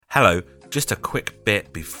Hello, just a quick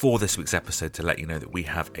bit before this week's episode to let you know that we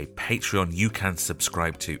have a Patreon you can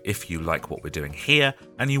subscribe to if you like what we're doing here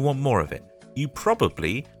and you want more of it. You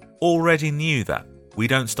probably already knew that. We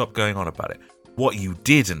don't stop going on about it. What you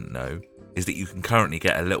didn't know is that you can currently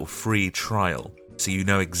get a little free trial, so you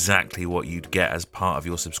know exactly what you'd get as part of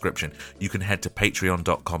your subscription. You can head to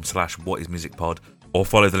patreon.com/whatismusicpod or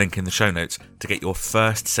follow the link in the show notes to get your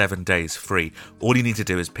first 7 days free. All you need to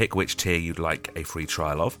do is pick which tier you'd like a free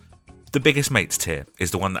trial of. The biggest mates tier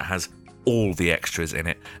is the one that has all the extras in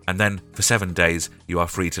it, and then for 7 days you are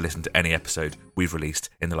free to listen to any episode we've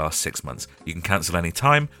released in the last 6 months. You can cancel any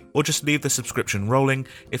time or just leave the subscription rolling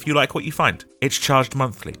if you like what you find. It's charged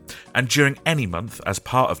monthly, and during any month, as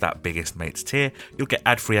part of that biggest mates tier, you'll get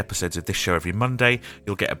ad-free episodes of this show every Monday,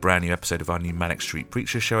 you'll get a brand new episode of our new Manic Street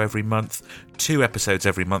Preacher show every month, 2 episodes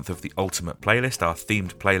every month of the Ultimate Playlist, our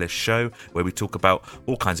themed playlist show where we talk about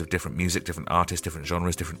all kinds of different music, different artists, different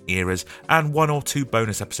genres, different eras, and 1 or 2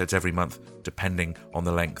 bonus episodes every month depending on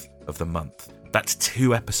the length of the month. That's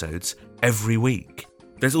 2 episodes every week.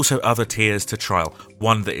 There's also other tiers to trial.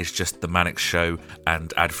 One that is just the Manic Show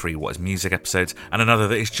and ad-free What Is Music episodes, and another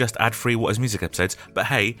that is just ad-free What Is Music episodes. But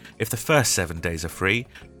hey, if the first 7 days are free,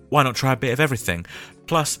 why not try a bit of everything?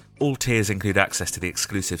 Plus, all tiers include access to the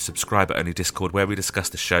exclusive subscriber-only Discord where we discuss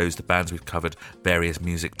the shows, the bands we've covered, various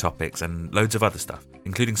music topics, and loads of other stuff,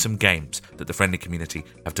 including some games that the friendly community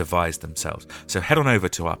have devised themselves. So head on over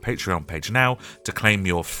to our Patreon page now to claim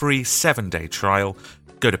your free 7-day trial.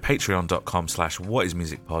 Go to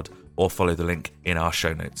patreon.com/whatismusicpod or follow the link in our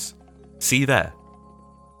show notes. See you there.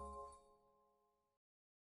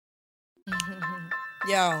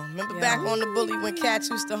 Yo, remember back on the bully when cats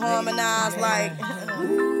used to harmonize like,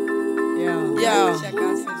 yo,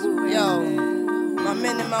 my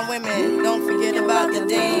men and my women, don't forget about the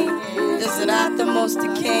dean. This is not the most the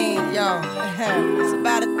king, yo. It's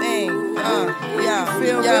about a thing, yo. Feel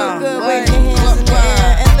real good, wave your hands in the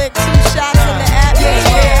air and lick 2 shots in the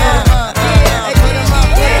atmosphere.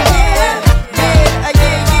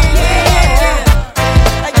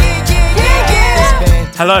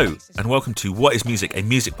 Hello, and welcome to What Is Music, a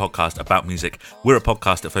music podcast about music. We're a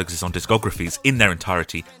podcast that focuses on discographies in their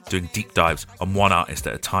entirety, doing deep dives on one artist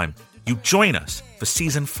at a time. You join us for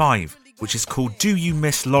Season 5, which is called Do You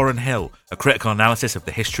Miss Lauryn Hill? A critical analysis of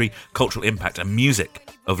the history, cultural impact and music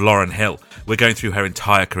of Lauryn Hill. We're going through her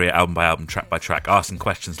entire career, album by album, track by track, asking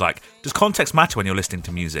questions like, does context matter when you're listening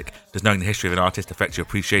to music? Does knowing the history of an artist affect your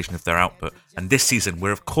appreciation of their output? And this season,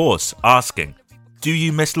 we're of course asking, do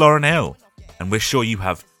you miss Lauryn Hill? And we're sure you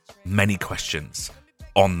have many questions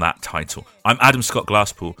on that title. I'm Adam Scott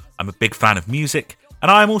Glasspool. I'm a big fan of music,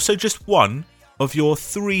 and I'm also just one of your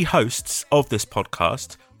 3 hosts of this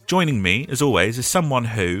podcast. Joining me, as always, is someone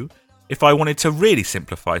who, if I wanted to really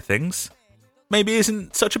simplify things, maybe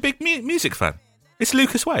isn't such a big music fan. It's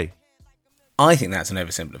Lucas Way. I think that's an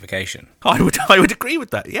oversimplification. I would agree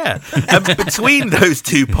with that, yeah. Between those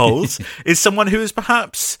 2 poles is someone who is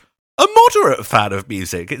perhaps a moderate fan of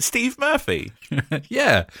music. It's Steve Murphy.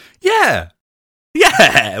 Yeah.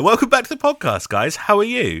 Welcome back to the podcast, guys. How are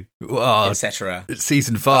you? Etc.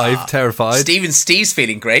 Season 5, terrified. Steve's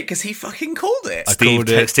feeling great because he fucking called it. Steve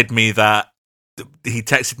texted me that he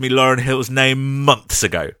texted me Lauryn Hill's name months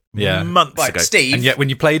ago. Yeah. Months ago. Steve. And yet when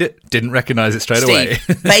you played it, didn't recognise it straight away.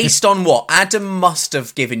 Based on what? Adam must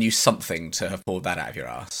have given you something to have pulled that out of your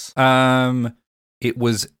ass. It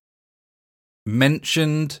was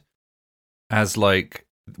mentioned as like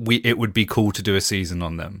it would be cool to do a season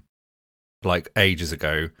on them, like ages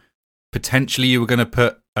ago. Potentially, you were going to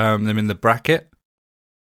put them in the bracket,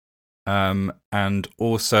 and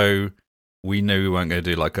also we knew we weren't going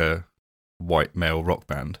to do like a white male rock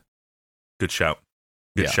band. Good shout.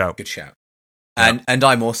 Good shout. And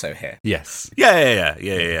I'm also here. Yes. Yeah.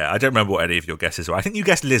 I don't remember what any of your guesses were. I think you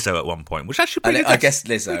guessed Lizzo at one point, which actually pretty good guess. I guessed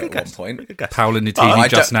Lizzo at one point. Paolo Nutini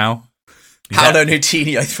just now. Paolo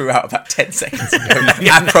Nutini I threw out about 10 seconds ago,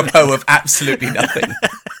 apropos of absolutely nothing.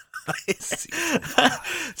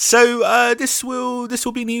 So this will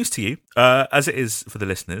be news to you, as it is for the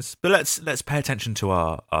listeners. But let's pay attention to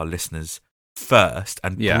our listeners first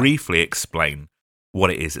and briefly explain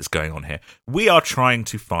what it is that's going on here. We are trying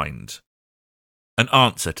to find an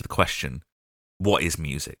answer to the question, what is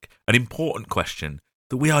music? An important question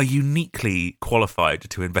that we are uniquely qualified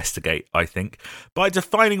to investigate, I think. By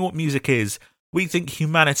defining what music is, we think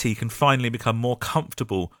humanity can finally become more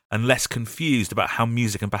comfortable and less confused about how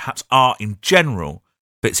music and perhaps art in general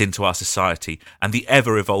fits into our society and the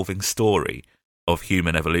ever-evolving story of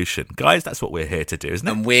human evolution. Guys, that's what we're here to do, isn't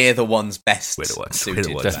it? And we're the ones best We're the ones. suited. We're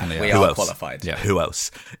the ones. Definitely We are. Who are else? qualified. Yeah. Who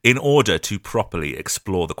else? In order to properly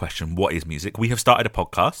explore the question, what is music, we have started a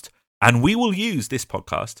podcast, and we will use this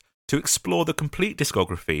podcast to explore the complete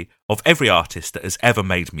discography of every artist that has ever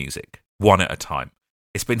made music, one at a time.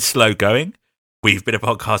 It's been slow going. We've been a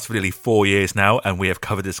podcast for nearly 4 years now, and we have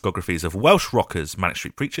covered discographies of Welsh rockers, Manic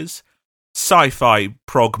Street Preachers, sci-fi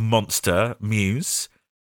prog monster Muse,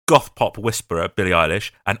 goth pop whisperer Billie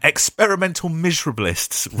Eilish, and experimental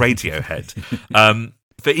miserablists Radiohead.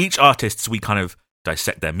 For each artist, we kind of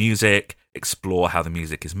dissect their music, explore how the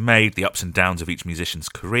music is made, the ups and downs of each musician's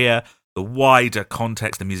career, the wider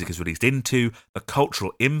context the music is released into, the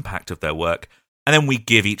cultural impact of their work, and then we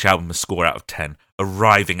give each album a score out of 10,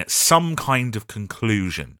 arriving at some kind of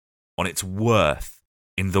conclusion on its worth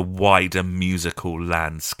in the wider musical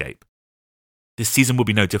landscape. This season will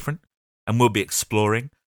be no different, and we'll be exploring,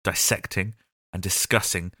 dissecting, and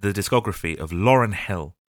discussing the discography of Lauryn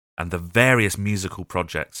Hill and the various musical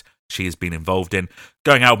projects she has been involved in,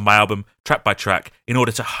 going album by album, track by track, in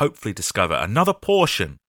order to hopefully discover another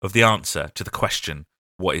portion of the answer to the question,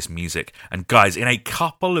 what is music? And guys, in a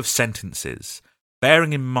couple of sentences,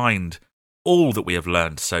 bearing in mind all that we have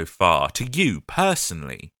learned so far, to you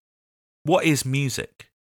personally, what is music?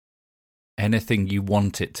 Anything you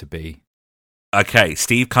want it to be. Okay,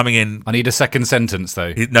 Steve coming in. I need a second sentence,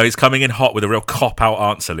 though. He's coming in hot with a real cop-out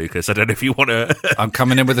answer, Lucas. I don't know if you want to... I'm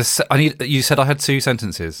coming in with a... You said I had 2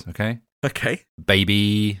 sentences, okay? Okay.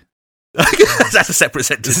 Baby... That's a separate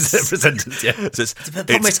sentence. Yeah. So The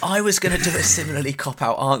problem is, I was going to do a similarly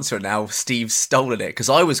cop-out answer, and now Steve's stolen it, because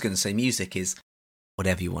I was going to say music is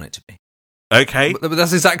whatever you want it to be. Okay. But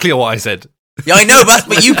that's exactly what I said. Yeah, I know,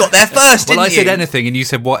 but you got there first, didn't Well, I you? said anything, and you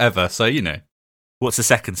said whatever, so, you know. What's the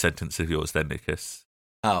second sentence of yours then, Lucas?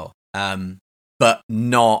 Oh, but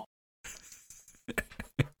not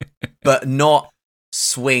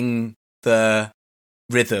swing the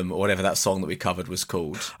rhythm or whatever that song that we covered was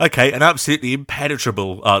called. Okay, an absolutely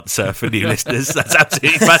impenetrable answer for new listeners. That's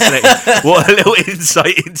absolutely fascinating. What a little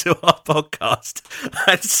insight into our podcast.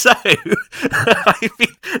 And so, I mean,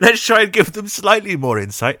 let's try and give them slightly more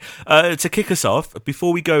insight. To kick us off,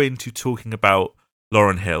 before we go into talking about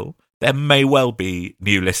Lauryn Hill, there may well be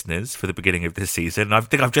new listeners for the beginning of this season. I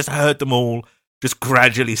think I've just heard them all just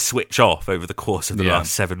gradually switch off over the course of the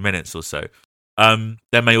last 7 minutes or so.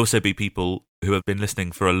 There may also be people who have been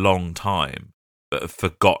listening for a long time but have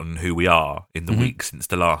forgotten who we are in the week since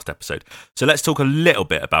the last episode. So let's talk a little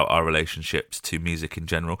bit about our relationships to music in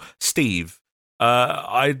general. Steve,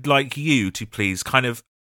 I'd like you to please kind of,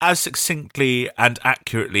 as succinctly and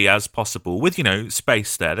accurately as possible, with,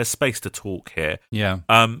 space there. There's space to talk here. Yeah.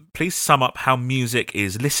 Please sum up how music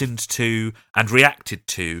is listened to and reacted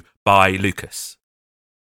to by Lucas.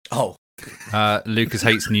 Oh. Lucas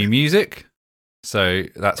hates new music, so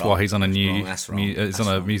that's why he's on a new. That's wrong. He's on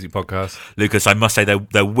a music podcast. Lucas, I must say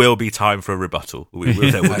there will be time for a rebuttal. There will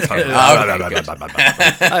be time.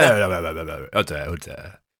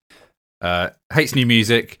 Hates new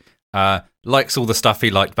music. Likes all the stuff he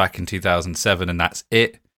liked back in 2007, and that's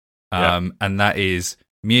it. And that is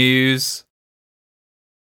Muse.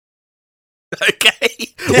 Okay.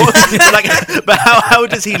 But how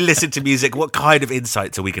does he listen to music? What kind of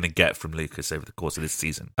insights are we going to get from Lucas over the course of this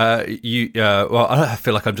season? Well, I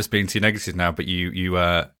feel like I'm just being too negative now, but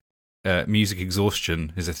music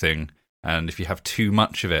exhaustion is a thing, and if you have too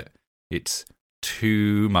much of it, it's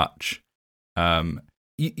too much.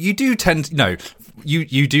 You do tend,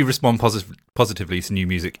 you do respond positively to new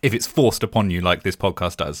music if it's forced upon you, like this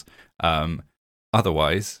podcast does.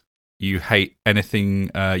 Otherwise, you hate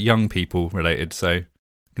anything young people related. So,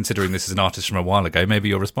 considering this is an artist from a while ago, maybe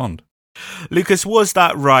you'll respond. Lucas, was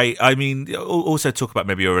that right? I mean, also talk about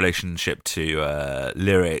maybe your relationship to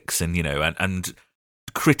lyrics and and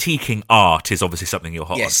critiquing art is obviously something you're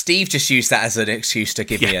hot on. Steve just used that as an excuse to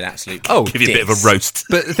give me an absolute give you a bit of a roast.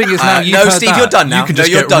 But the thing is, now no, Steve, you're done now. You can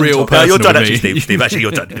just you're get done real talking. You're done, personal with actually, me. Steve. Actually,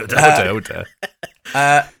 you're done. You're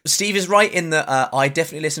done. Steve is right in that I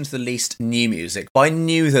definitely listen to the least new music. By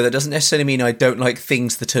new, though, that doesn't necessarily mean I don't like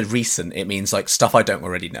things that are recent. It means like stuff I don't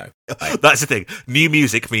already know. That's the thing. New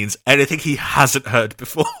music means anything he hasn't heard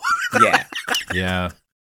before. Yeah. Yeah.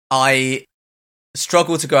 I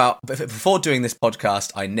struggle to go out before doing this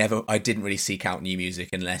podcast. I didn't really seek out new music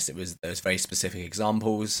unless there was very specific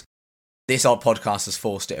examples. This odd podcast has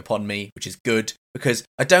forced it upon me, which is good because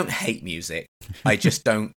I don't hate music. I just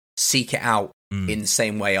don't seek it out in the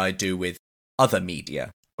same way I do with other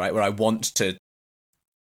media, right? Where I want to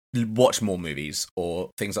watch more movies or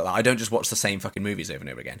things like that. I don't just watch the same fucking movies over and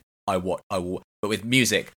over again. I will, but with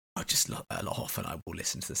music, a lot often I will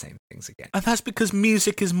listen to the same things again. And that's because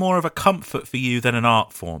music is more of a comfort for you than an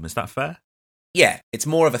art form. Is that fair? Yeah, it's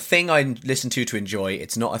more of a thing I listen to enjoy.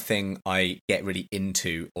 It's not a thing I get really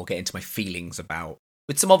into or get into my feelings about,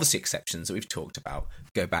 with some obviously exceptions that we've talked about.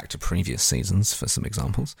 Go back to previous seasons for some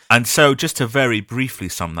examples. And so, just to very briefly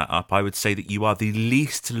sum that up, I would say that you are the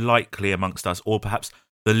least likely amongst us, or perhaps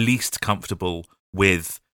the least comfortable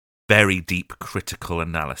with very deep critical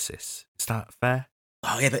analysis. Is that fair?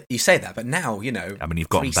 Oh yeah, but you say that, but now, you know, I mean, you've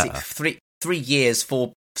gotten better. 3 years,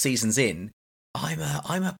 4 seasons in, I'm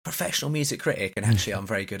a professional music critic, and actually I'm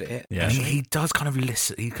very good at it. Yeah, he does kind of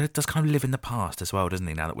listen. He does kind of live in the past as well, doesn't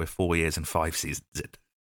he? Now that we're 4 years and 5 seasons in.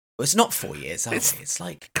 Well, it's not 4 years, are we? It's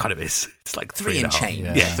like kind of is. It's like 3 and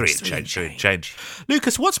change. Yeah, 3 and change.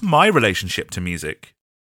 Lucas, what's my relationship to music?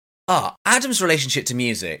 Adam's relationship to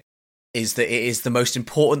music is that it is the most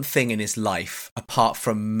important thing in his life, apart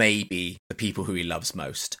from maybe the people who he loves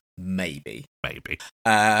most. Maybe. Maybe.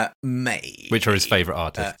 Which are his favourite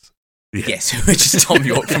artists? Yes, which is Tom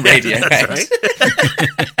York from Radiohead.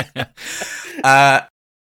 Right.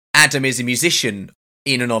 Adam is a musician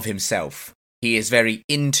in and of himself. He is very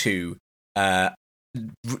into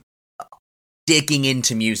digging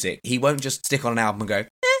into music. He won't just stick on an album and go,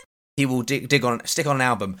 He will stick on an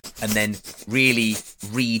album and then really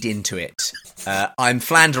read into it. I'm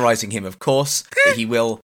flanderizing him, of course, but he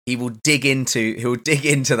will dig into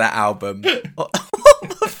that album. What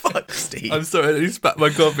the fuck, Steve? I'm sorry, he spat my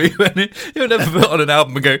coffee when he'll never put on an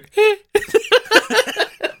album and go,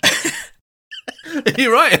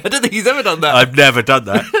 You're right, I don't think he's ever done that. I've never done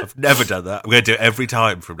that. I'm going to do it every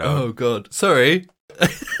time from now on. Oh, God. Sorry.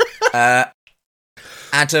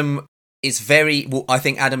 Adam is very... Well, I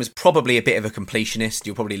think Adam is probably a bit of a completionist.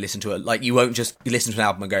 You'll probably listen to it. Like, you won't just listen to an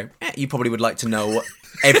album and go, you probably would like to know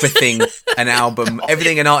everything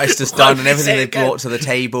everything an artist has done and everything they've brought to the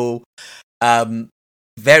table.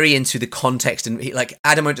 Very into the context, and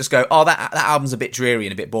Adam won't just go, that album's a bit dreary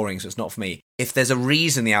and a bit boring, so it's not for me. If there's a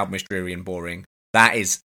reason the album is dreary and boring, that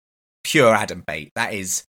is pure Adam bait. That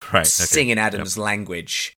is singing Adam's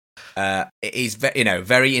language. He's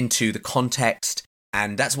very into the context,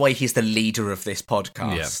 and that's why he's the leader of this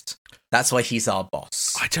podcast. Yeah. That's why he's our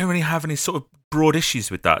boss. I don't really have any sort of broad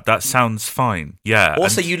issues with that. That sounds fine. Yeah.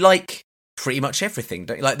 Also, you like pretty much everything,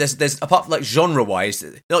 don't you? Like, there's apart from genre-wise,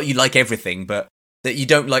 not you like everything, but that you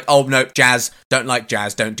don't like, jazz, don't like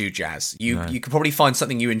jazz, don't do jazz. You could probably find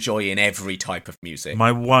something you enjoy in every type of music.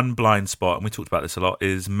 My one blind spot, and we talked about this a lot,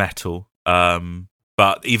 is metal.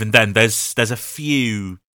 But even then, there's a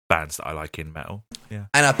few bands that I like in metal. Yeah.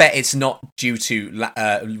 And I bet it's not due to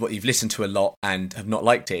what you've listened to a lot and have not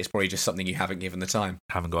liked it. It's probably just something you haven't given the time.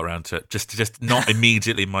 Haven't got around to it. Just not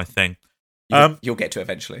immediately my thing. You'll get to it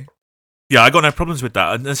eventually. Yeah, I got no problems with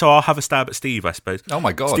that. And so I'll have a stab at Steve, I suppose. Oh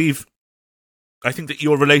my God. Steve, I think that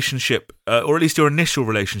your relationship, or at least your initial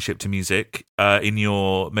relationship to music, in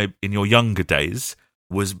your younger days,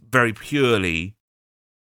 was very purely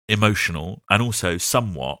emotional and also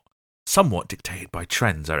somewhat dictated by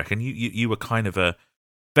trends. I reckon you were kind of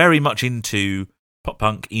very much into pop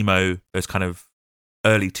punk, emo, those kind of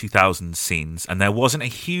early 2000s scenes, and there wasn't a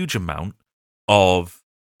huge amount of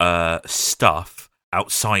stuff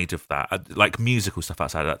outside of that, like musical stuff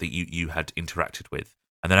outside of that you had interacted with.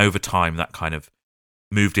 And then over time, that kind of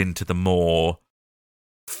moved into the more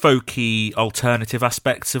folky, alternative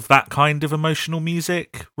aspects of that kind of emotional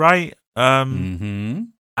music, right?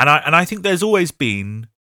 And I think there's always been.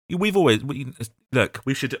 We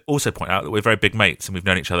should also point out that we're very big mates and we've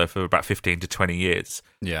known each other for about 15 to 20 years.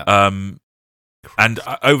 Yeah. And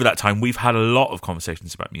over that time, we've had a lot of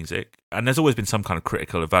conversations about music, and there's always been some kind of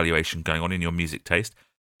critical evaluation going on in your music taste,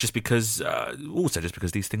 just because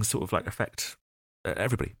these things sort of like affect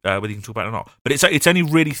everybody, whether you can talk about it or not. But it's only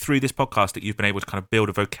really through this podcast that you've been able to kind of build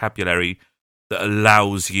a vocabulary that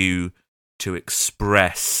allows you to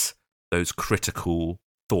express those critical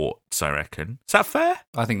thoughts, I reckon. Is that fair?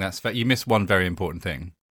 I think that's fair. You missed one very important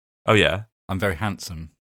thing. Oh, yeah? I'm very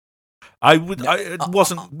handsome. I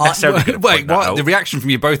wasn't necessarily going to point that out. The reaction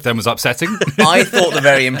from you both then was upsetting. I thought the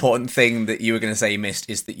very important thing that you were going to say you missed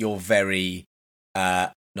is that you're very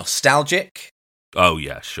nostalgic. Oh,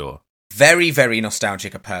 yeah, sure. Very, very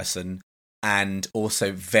nostalgic a person, and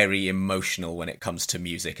also very emotional when it comes to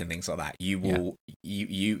music and things like that. You will,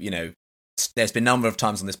 you know, there's been a number of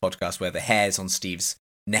times on this podcast where the hairs on Steve's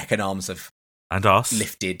neck and arms have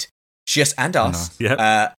lifted, and us.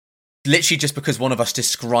 Yeah. Literally just because one of us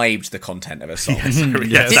described the content of a song.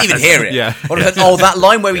 Didn't even hear it. Yeah. That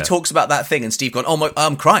line where he talks about that thing, and Steve gone,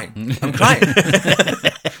 I'm crying.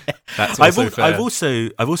 That That's also fair.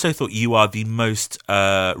 I've also thought you are the most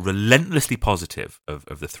relentlessly positive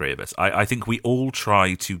of the three of us. I think we all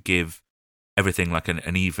try to give everything like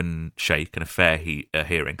an even shake and a fair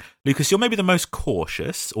hearing. Lucas, you're maybe the most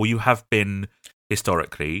cautious, or you have been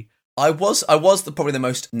historically. I was probably the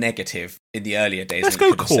most negative in the earlier days. Let's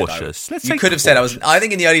go cautious. You could have said I was. I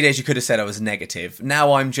think in the early days you could have said I was negative.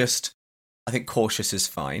 Now I'm just. I think cautious is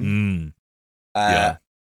fine. Yeah.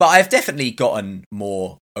 But I've definitely gotten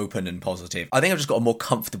more open and positive. I think I've just gotten more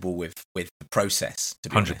comfortable with the process. To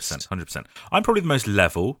be 100%. I'm probably the most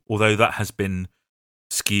level, although that has been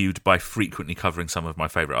skewed by frequently covering some of my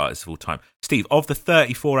favourite artists of all time. Steve, of the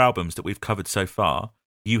 34 albums that we've covered so far,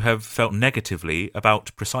 you have felt negatively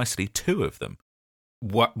about precisely 2 of them.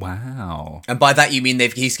 What? Wow. And by that you mean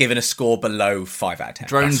he's given a score below 5 out of 10.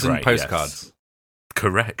 Drones That's and right, postcards. Yes.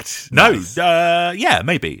 Correct. Nice. No, yeah,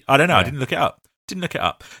 maybe. I don't know. Yeah. I didn't look it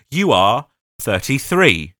up. You are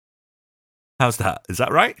 33. How's that? Is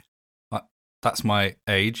that right? That's my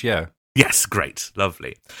age, yeah. Yes, great.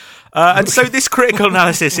 Lovely. And so this critical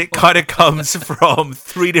analysis, it kind of comes from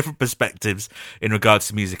 3 different perspectives in regards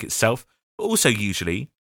to music itself. But also, usually,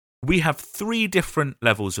 we have 3 different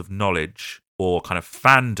levels of knowledge or kind of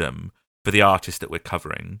fandom for the artist that we're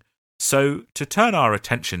covering. So to turn our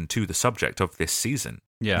attention to the subject of this season,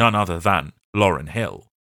 none other than Lauryn Hill,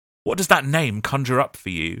 what does that name conjure up for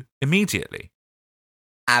you immediately?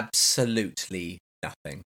 Absolutely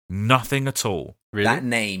nothing. Nothing at all. Really? That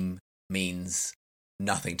name means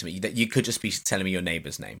nothing to me. That you could just be telling me your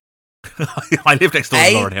neighbour's name. I live next door to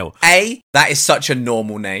Lauryn Hill. That is such a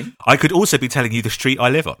normal name. I could also be telling you the street I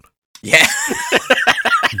live on. Yeah.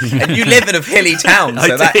 And you live in a hilly town,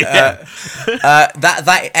 so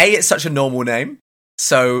it's such a normal name.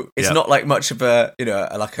 So it's not like much of a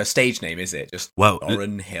like a stage name, is it? Just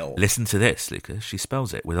Lauryn Hill. Listen to this, Lucas. She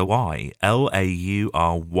spells it with a Y.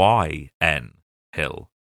 Lauryn Hill.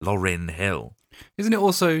 Lauryn Hill. Isn't it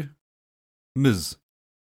also Ms?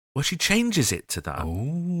 Well, she changes it to that.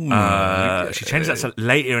 Oh, she changes that to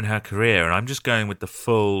later in her career, and I'm just going with the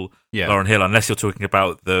full Lauryn Hill, unless you're talking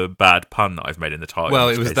about the bad pun that I've made in the title. Well,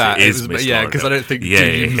 it was that. Because I don't think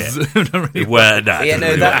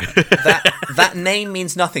that name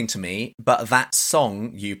means nothing to me, but that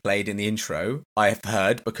song you played in the intro, I've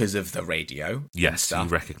heard because of the radio. Yes, you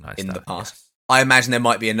recognise in that, the past. Yes. I imagine there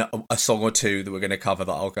might be a song or 2 that we're going to cover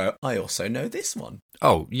that I'll go, I also know this one.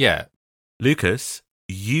 Oh, yeah. Lucas,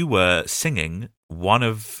 you were singing one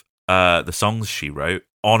of the songs she wrote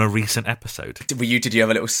on a recent episode. Did you have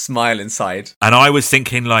a little smile inside? And I was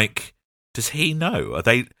thinking, like, does he know?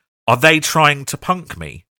 Are they trying to punk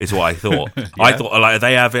me? Is what I thought. I thought, like, are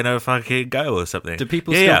they having a fucking go or something? Do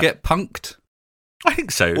people still get punked? I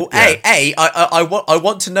think so. Well, yeah. I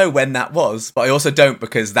want to know when that was, but I also don't,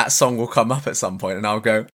 because that song will come up at some point, and I'll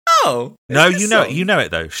go, oh. No, you know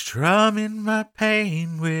it though. Strumming my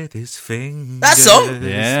pain with his fingers. That song?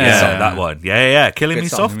 Yeah, that one. Yeah. Killing Me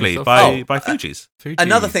Softly by Fugees.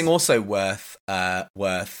 Another thing also worth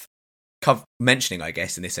mentioning, I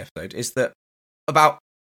guess, in this episode is that about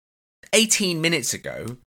 18 minutes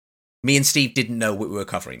ago, me and Steve didn't know what we were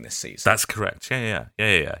covering this season. That's correct. Yeah.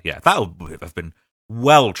 That'll have been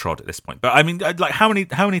well trod at this point. But I mean, like, how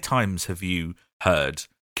many times have you heard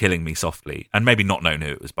Killing Me Softly and maybe not known who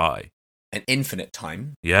it was by? An infinite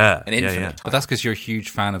time. Yeah. An infinite time. But that's because you're a huge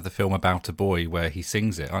fan of the film About a Boy where he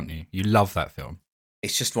sings it, aren't you? You love that film.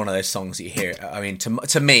 It's just one of those songs that you hear. I mean,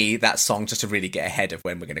 to me, that song, just to really get ahead of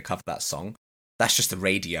when we're going to cover that song, that's just the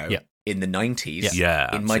radio in the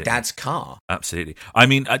 90s in my dad's car. Absolutely. I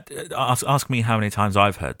mean, ask me how many times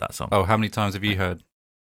I've heard that song. Oh, how many times have you heard?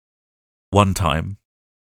 1 time.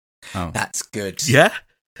 Oh. That's good. Yeah?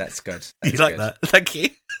 That's good. You like that? Thank you.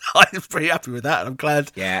 I'm pretty happy with that. I'm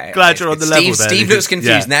glad you're on the Steve, level there. Steve looks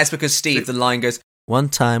confused, and that's because Steve, the line goes, one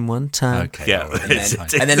time. Okay. Yeah.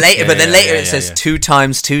 And then later it says 2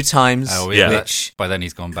 times. Oh, yeah. Which, by then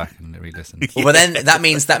he's gone back and re-listened. well, but then that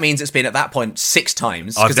means it's been at that point 6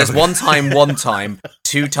 times, because there's 1 time,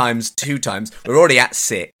 2 times, 2 times. We're already at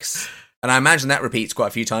 6. And I imagine that repeats quite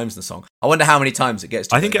a few times in the song. I wonder how many times it gets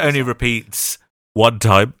to. I think it only repeats 1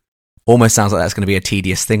 time. Almost sounds like that's going to be a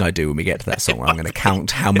tedious thing I do when we get to that song, where I'm going to count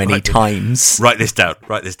how many times. Write this down.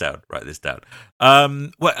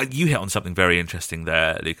 Well, you hit on something very interesting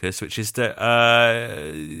there, Lucas, which is that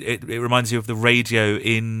it reminds you of the radio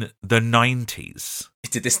in the 90s.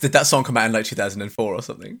 Did that song come out in like 2004 or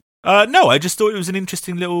something? No, I just thought it was an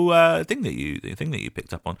interesting little thing that you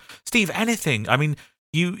picked up on. Steve, anything? I mean,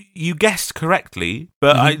 you guessed correctly,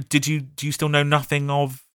 but do you still know nothing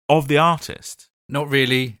of the artist? Not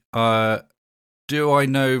really. Do I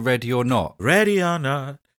know Ready or Not? Ready or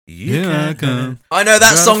Not. You can come. I know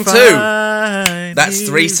that song too. That's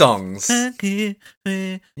 3 songs. Yeah.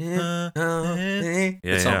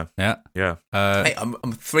 Hey,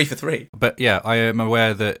 I'm 3 for 3. But yeah, I am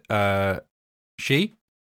aware that she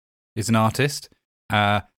is an artist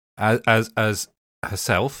as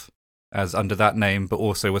herself, as under that name, but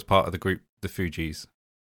also was part of the group The Fugees.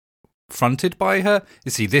 Fronted by her.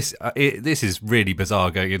 You see, this is really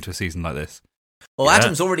bizarre going into a season like this. Well,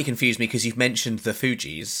 Adam's already confused me because you've mentioned the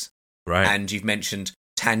Fugees, right? And you've mentioned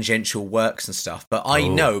tangential works and stuff. But I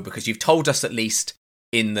know, because you've told us at least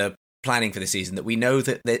in the planning for the season, that we know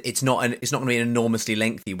that it's not going to be an enormously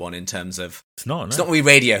lengthy one in terms of it's not going to be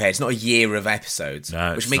Radiohead. It's not a year of episodes,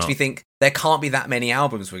 which makes me think there can't be that many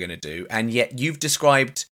albums we're going to do. And yet you've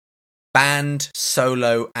described band,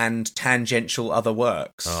 solo, and tangential other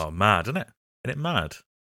works. Oh, mad, isn't it? Isn't it mad?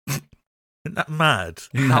 Isn't that mad?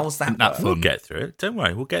 How's that work? We'll get through it. Don't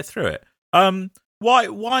worry, we'll get through it.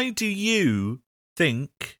 Why do you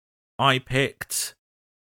think I picked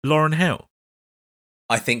Lauryn Hill?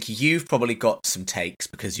 I think you've probably got some takes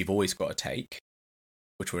because you've always got a take,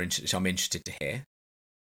 which I'm interested to hear.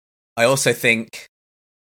 I also think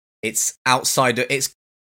it's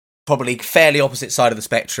probably fairly opposite side of the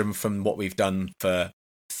spectrum from what we've done for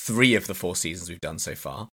 3 of the 4 seasons we've done so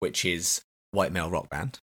far, which is white male rock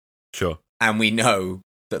band. Sure. And we know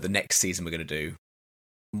that the next season we're going to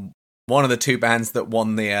do, one of the 2 bands that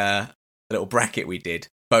won the little bracket we did,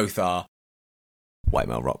 both are white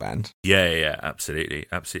male rock band. Yeah, absolutely.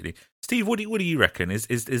 Steve, what do you reckon? Is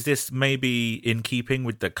this maybe in keeping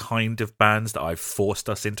with the kind of bands that I've forced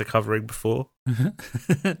us into covering before?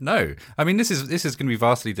 No, I mean this is going to be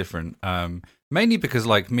vastly different. Mainly because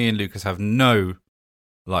like me and Lucas have no,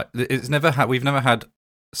 like we've never had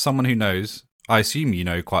someone who knows. I assume you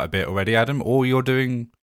know quite a bit already, Adam, or you're doing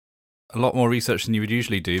a lot more research than you would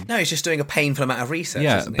usually do. No, he's just doing a painful amount of research.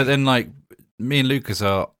 Yeah, isn't he? but then like me and Lucas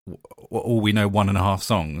are all we know 1.5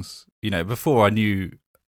 songs. You know, before I knew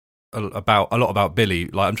a lot about Billy.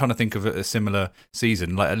 Like I'm trying to think of a similar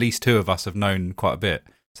season. Like at least 2 of us have known quite a bit.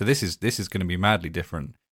 So this is going to be madly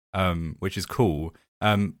different, which is cool.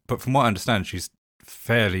 But from what I understand, she's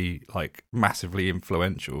fairly like massively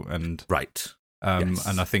influential and right. Yes.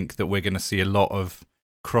 And I think that we're going to see a lot of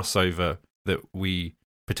crossover that we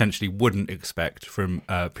potentially wouldn't expect from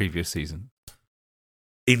previous season.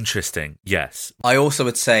 Interesting. Yes. I also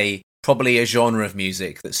would say probably a genre of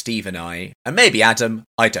music that Steve and I, and maybe Adam,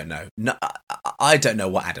 I don't know. No, I don't know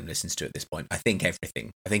what Adam listens to at this point. I think everything.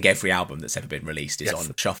 I think every album that's ever been released is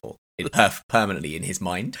on shuffle permanently in his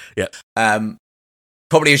mind. Yeah.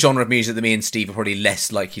 Probably a genre of music that me and Steve are probably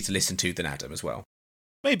less likely to listen to than Adam as well.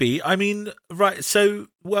 Maybe. I mean, right. So,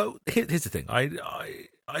 well, here's the thing. I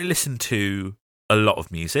listen to a lot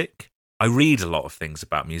of music. I read a lot of things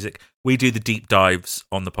about music. We do the deep dives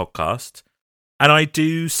on the podcast. And I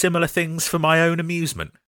do similar things for my own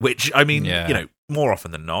amusement, which, I mean, you know, more often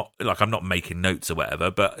than not, like I'm not making notes or whatever,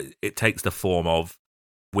 but it takes the form of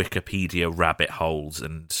Wikipedia rabbit holes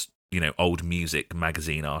and, you know, old music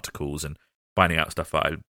magazine articles and finding out stuff that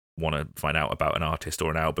I want to find out about an artist or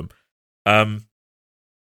an album.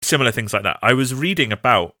 Similar things like that. I was reading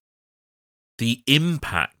about the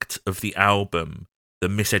impact of the album The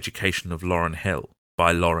Miseducation of Lauryn Hill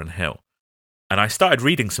by Lauryn Hill. And I started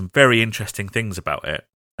reading some very interesting things about it.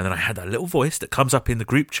 And then I had that little voice that comes up in the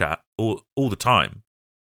group chat all the time.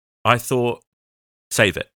 I thought,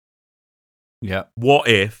 save it. Yeah. What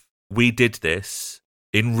if we did this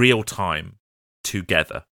in real time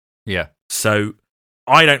together? Yeah. So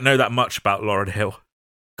I don't know that much about Lauryn Hill.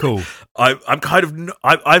 Cool.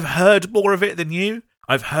 I've heard more of it than you.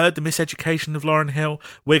 I've heard The Miseducation of Lauryn Hill.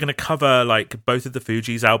 We're going to cover like both of the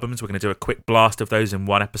Fugees albums. We're going to do a quick blast of those in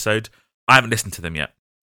one episode. I haven't listened to them yet.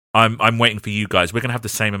 I'm waiting for you guys. We're going to have the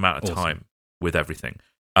same amount of time with everything.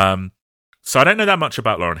 So I don't know that much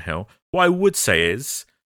about Lauryn Hill. What I would say is,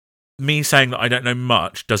 me saying that I don't know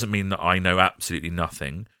much doesn't mean that I know absolutely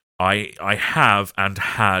nothing. I have and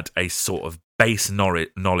had a sort of base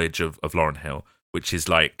knowledge of Lauryn Hill, which is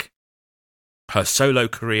like her solo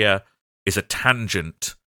career is a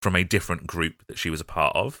tangent from a different group that she was a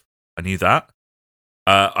part of. I knew that.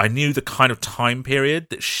 I knew the kind of time period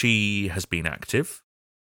that she has been active.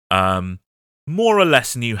 More or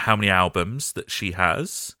less knew how many albums that she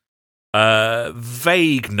has.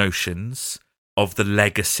 Vague notions of the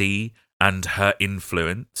legacy and her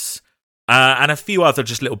influence. And a few other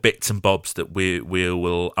just little bits and bobs that we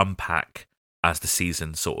will unpack as the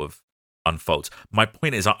season sort of unfolds. My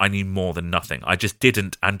point is I knew more than nothing. I just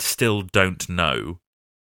didn't and still don't know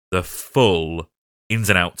the full ins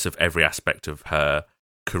and outs of every aspect of her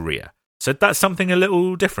career. So that's something a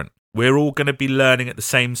little different. we're all going to be learning at the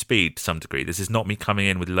same speed to some degree. This is not me coming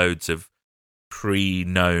in with loads of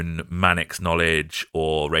pre-known Mannix knowledge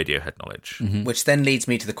or Radiohead knowledge. Mhm. Which then leads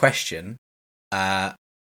me to the question,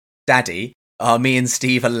 Daddy, are me and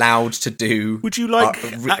Steve allowed to do... Would you like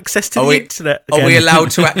access to the internet Are we again?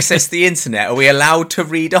 allowed to access the internet? Are we allowed to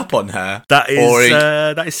read up on her? That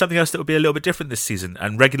is something else that will be a little bit different this season.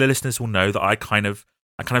 And regular listeners will know that I kind of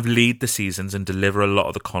lead the seasons and deliver a lot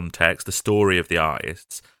of the context, the story of the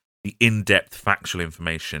artists, the in-depth factual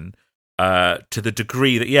information, to the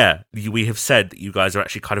degree that, we have said that you guys are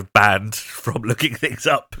actually kind of banned from looking things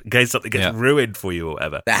up in case something gets ruined for you or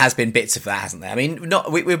whatever. There has been bits of that, hasn't there? I mean,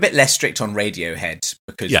 we're a bit less strict on Radiohead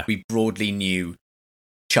because we broadly knew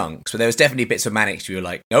chunks, but there was definitely bits of Mannix we were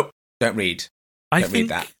like, nope, don't read. I Don't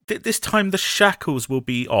think read that. This time the shackles will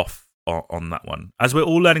be off on that one. As we're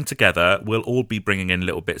all learning together, we'll all be bringing in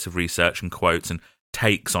little bits of research and quotes and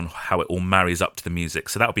takes on how it all marries up to the music.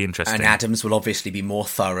 So that'll be interesting. And Adam's will obviously be more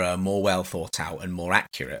thorough, more well thought out, and more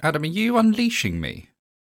accurate. Adam, are you unleashing me?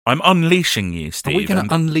 I'm unleashing you, Steve. Are we going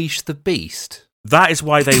to unleash the beast? That is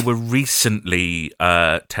why they were recently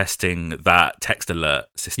testing that text alert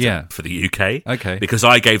system for the UK. Okay. Because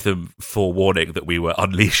I gave them forewarning that we were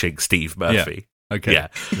unleashing Steve Murphy. Okay. Yeah.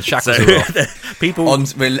 The shackles are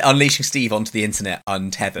off. We're unleashing Steve onto the internet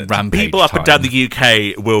untethered. Rampage People up and time. down the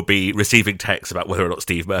UK will be receiving texts about whether or not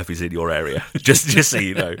Steve Murphy's in your area. Just so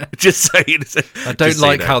you know. Just so you know. I don't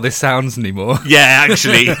like how this sounds anymore. Yeah,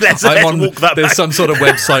 actually. Let's walk that There's back. some sort of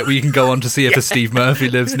website where you can go on to see if a Steve Murphy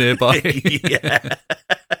lives nearby. Yeah.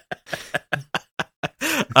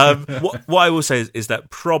 What I will say is that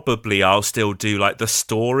probably I'll still do like the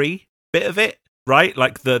story bit of it, right?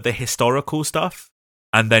 Like the historical stuff.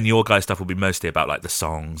 And then your guys' stuff will be mostly about like the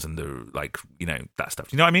songs and the that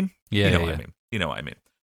stuff. You know what I mean? Yeah, You know what I mean? You know what I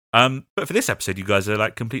mean? But for this episode, you guys are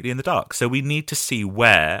like completely in the dark. So we need to see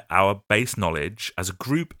where our base knowledge as a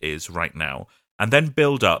group is right now, and then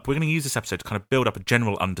build up. We're going to use this episode to kind of build up a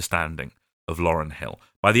general understanding of Lauryn Hill.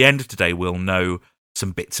 By the end of today, we'll know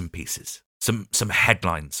some bits and pieces, some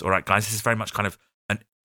headlines. All right, guys, this is very much kind of an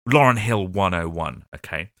Lauryn Hill 101.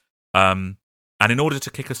 Okay. And in order to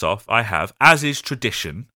kick us off, I have, as is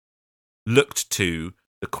tradition, looked to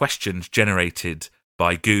the questions generated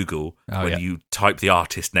by Google when you type the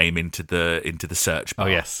artist name into the search bar. Oh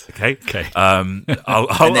yes. Okay. Okay. And then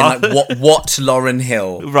what Lauryn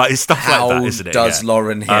Hill? Right, it's stuff How like that, isn't it? does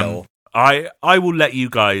Lauryn Hill? I will let you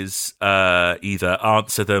guys either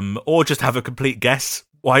answer them or just have a complete guess.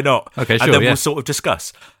 Why not? Okay, sure. And then we'll sort of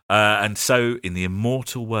discuss. And so, in the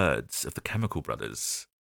immortal words of the Chemical Brothers,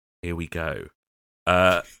 here we go.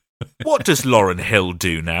 What does Lauryn Hill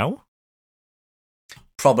do now?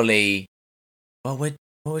 Probably. Well,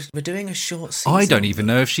 we're doing a short season. I don't even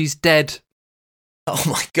know if she's dead. Oh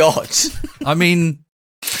my god! I mean,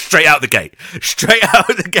 Straight out the gate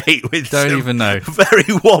with don't some even know. very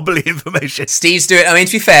wobbly information. Steve's doing. I mean,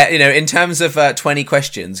 to be fair, in terms of 20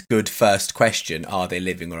 questions, good first question: are they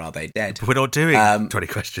living or are they dead? We're not doing 20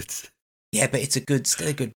 questions. Yeah, but it's still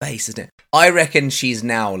a good base, isn't it? I reckon she's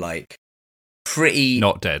now like pretty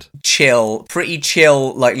Not dead. chill,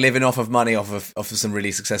 like living off of money off of some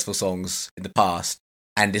really successful songs in the past,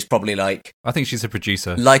 and is probably like I think she's a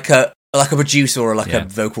producer. like a producer or like a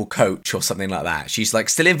vocal coach or something like that. She's like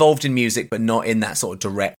still involved in music, but not in that sort of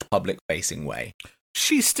direct public facing way.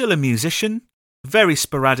 She's still a musician, very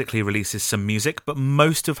sporadically releases some music, but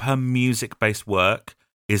most of her music-based work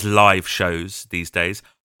is live shows these days,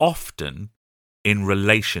 often in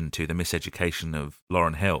relation to the miseducation of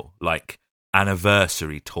Lauryn Hill, like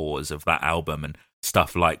anniversary tours of that album and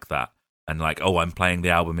stuff like that. And like, oh, I'm playing the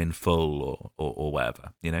album in full or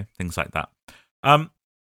whatever, things like that.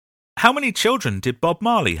 How many children did Bob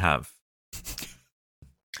Marley have?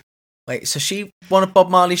 Wait, so she one of Bob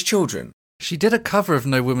Marley's children? She did a cover of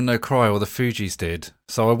No Woman No Cry, or the Fugees did.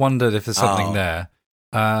 So I wondered if there's something there.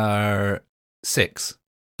 6.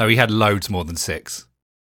 No, he had loads more than 6.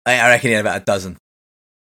 I reckon he had about a dozen.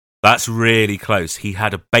 That's really close. He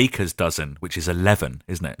had a baker's dozen, which is 11,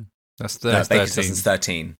 isn't it? That's No, a 13. baker's dozen's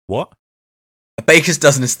 13. What? A baker's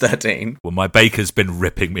dozen is 13. Well, my baker's been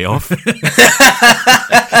ripping me off.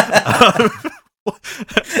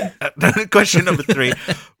 Question number 3.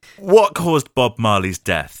 What caused Bob Marley's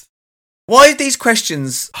death? Why are these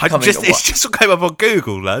questions coming? It's just what came up on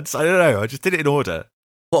Google, lads. I don't know. I just did it in order.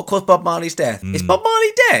 What caused Bob Marley's death? Is Bob Marley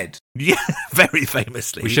dead? Yeah, very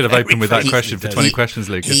famously. We should have opened with that question for 20 questions,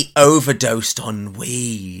 Lucas. He overdosed on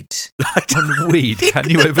weed. On weed? Can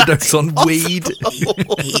you overdose on weed?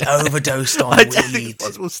 He overdosed on I don't think weed. it's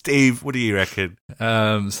possible. Steve, what do you reckon?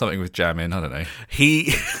 Something with jamming, I don't know.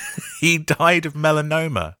 He died of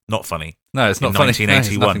melanoma. Not funny. No, it's not in funny.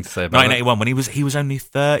 1981. No, nothing to say about 1981, when he was only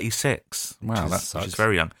 36. Wow, that which sucks. is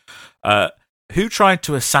very young. Who tried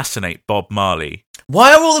to assassinate Bob Marley?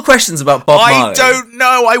 Why are all the questions about Bob Marley? I don't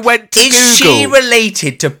know. I went to Is Google. she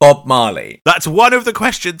related to Bob Marley? That's one of the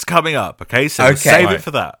questions coming up. Okay, so Okay. save Right. it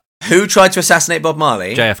for that. Who tried to assassinate Bob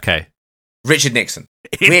Marley? JFK. Richard Nixon.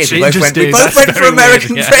 Weird. We Interesting. both went That's for very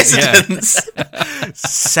American weird. Yeah, presidents.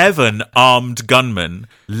 7 armed gunmen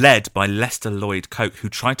led by Lester Lloyd Coke, who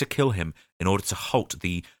tried to kill him in order to halt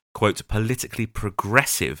the, quote, politically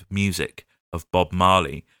progressive music of Bob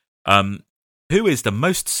Marley. Who is the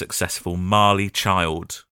most successful Marley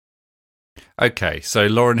child? Okay, so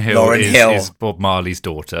Lauryn Hill is Bob Marley's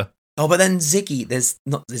daughter. Oh, but then Ziggy. Is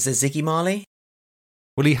there Ziggy Marley?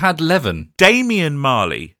 Well, he had Levin. Damian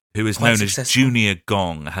Marley, who is Quite known successful. as Junior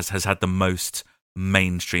Gong, has had the most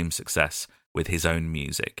mainstream success with his own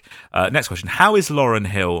music. Next question. How is Lauryn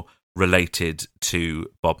Hill related to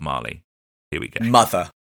Bob Marley? Here we go. Mother.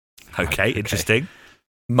 Okay, interesting.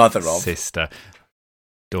 Mother of. Sister.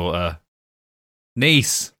 Daughter.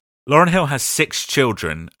 Niece. Lauryn Hill has 6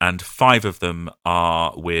 children, and 5 of them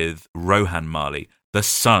are with Rohan Marley, the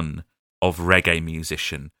son of reggae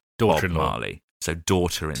musician Bob Daughter-in-law. Marley. So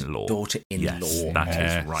daughter-in-law. Daughter-in-law. Yes, that is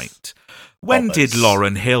Yes. right. When Bobbers. did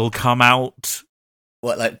Lauryn Hill come out?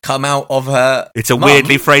 What, like, come out of her It's a mum?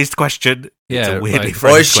 weirdly phrased question. It's Yeah, a weirdly right.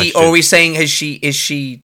 phrased Or is she, question. or are we saying, has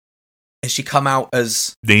she come out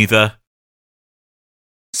as... Neither.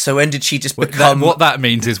 So when did she just What become... what that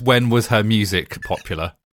means is when was her music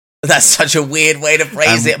popular? That's such a weird way to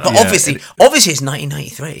phrase it. But yeah. obviously it's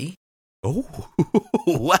 1993. Oh,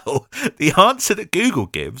 well, the answer that Google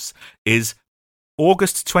gives is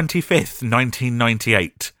August 25th,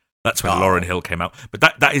 1998. That's when Oh. Lauryn Hill came out. But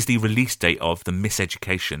that is the release date of The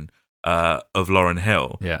Miseducation of Lauryn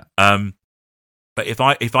Hill. Yeah. But if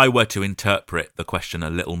I were to interpret the question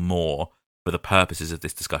a little more for the purposes of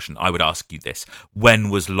this discussion, I would ask you this.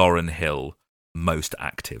 When was Lauryn Hill most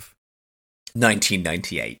active?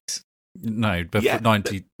 1998. No, but Yeah,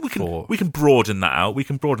 94. We can broaden that out.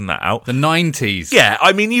 The 90s. Yeah,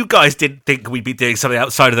 I mean, you guys didn't think we'd be doing something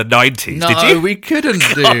outside of the 90s, No, did you? we couldn't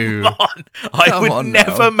do. Come on. I Come would on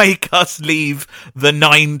never now. make us leave the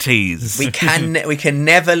 90s. We can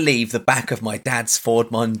never leave the back of my dad's Ford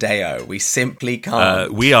Mondeo. We simply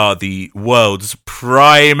can't. We are the world's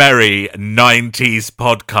primary 90s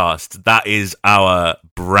podcast. That is our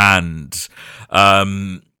brand.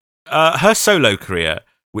 Her solo career,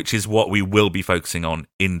 which is what we will be focusing on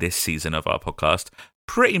in this season of our podcast,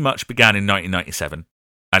 pretty much began in 1997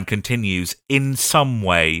 and continues in some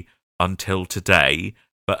way until today.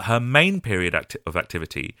 But her main period of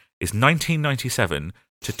activity is 1997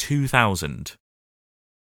 to 2000.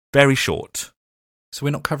 Very short. So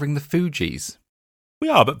we're not covering the Fugees. We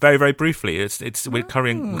are, but very, very briefly. We're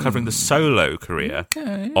covering the solo career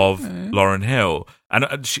of Lauryn Hill,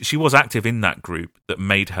 and she was active in that group that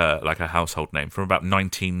made her like a household name from about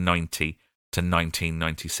 1990 to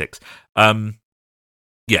 1996.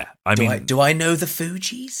 Yeah, I mean, Do I know the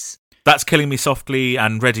Fugees? That's Killing Me Softly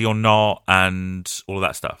and Ready or Not and all of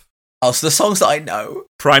that stuff. Oh, so the songs that I know.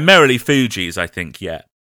 Primarily Fugees, I think. Yeah.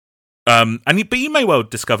 But you may well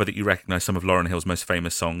discover that you recognise some of Lauryn Hill's most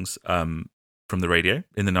famous songs from the radio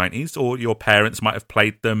in the 90s, or your parents might have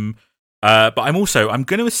played them. But I'm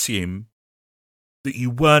going to assume that you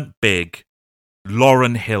weren't big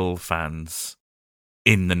Lauryn Hill fans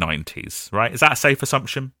in the 90s, right? Is that a safe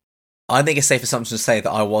assumption? I think it's a safe assumption to say that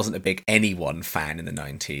I wasn't a big Anyone fan in the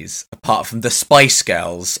 90s, apart from the Spice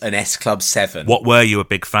Girls and S Club 7. What were you a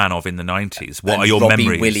big fan of in the 90s? What And are your Robbie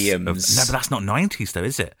memories? Williams. No, but that's not 90s though,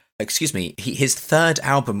 is it? Excuse me, his third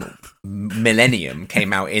album, Millennium,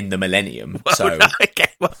 came out in the Millennium. So, Okay,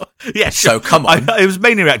 well, yeah. So, Sure. come on. I was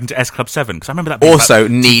mainly reacting to S Club 7 because I remember that. Being also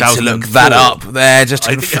about need to look 2004. that up there just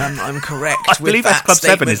to I- confirm I'm correct. I with believe that S Club 7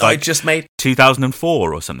 statement is like I just made.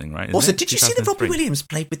 2004 or something, right? Isn't Also, it? did you see that Robbie 2003? Williams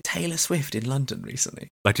played with Taylor Swift in London recently?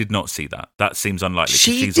 I did not see that. That seems unlikely. 'Cause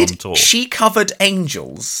She she's did. on tour. She covered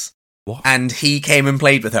Angels, What? and he came and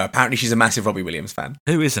played with her. Apparently, she's a massive Robbie Williams fan.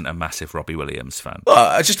 Who isn't a massive Robbie Williams fan? Well,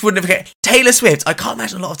 I just wouldn't forget Taylor Swift. I can't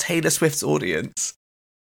imagine a lot of Taylor Swift's audience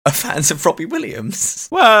are fans of Robbie Williams.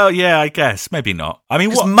 Well, yeah, I guess maybe not. I mean,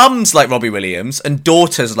 Because what? mums like Robbie Williams and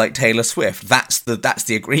daughters like Taylor Swift. That's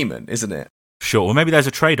the agreement, isn't it? Sure. Well, maybe there's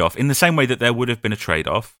a trade-off in the same way that there would have been a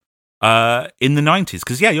trade-off in the 90s.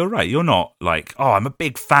 Because yeah, you're right. You're not like, oh, I'm a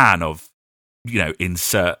big fan of,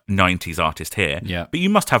 insert 90s artist here. Yeah. But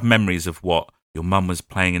you must have memories of what your mum was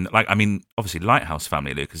playing in. Like, I mean, obviously, Lighthouse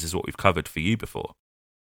Family, Lucas, is what we've covered for you before.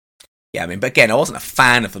 Yeah, I mean, but again, I wasn't a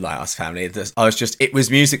fan of the Lighthouse Family. It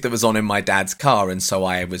was music that was on in my dad's car, and so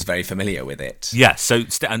I was very familiar with it. Yeah. So,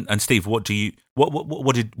 and Steve, what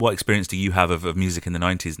experience do you have of music in the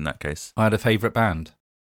 90s in that case? I had a favourite band.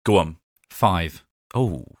 Go on. 5.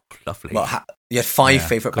 Oh, lovely. Well, you had 5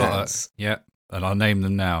 favourite bands. Yeah, and I'll name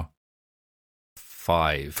them now.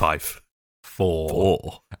 5.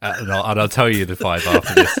 4. And I'll tell you the 5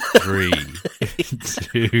 after this. 3,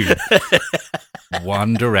 2,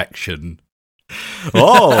 One Direction.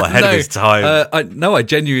 Oh, ahead of his time. I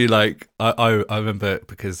genuinely I remember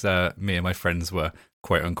because me and my friends were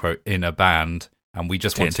quote unquote in a band, and we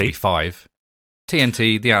just wanted to be 5.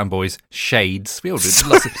 TNT, the Atom Boys, Shades. We all did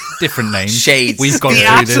lots of different names. Shades. We've gone the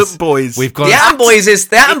through this. Atom Boys.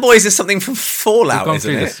 The Atom Boys is something from Fallout,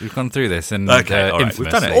 isn't it? We've gone through this, and Okay, all right, we've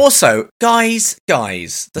Infamous. done it. Also, guys,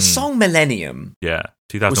 the song Millennium Yeah,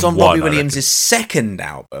 2001. was on Robbie Williams' second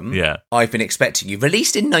album. Yeah. I've Been Expecting You,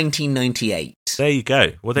 released in 1998. There you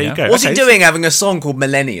go. Well, there Yeah. you go. What's he Okay. doing having a song called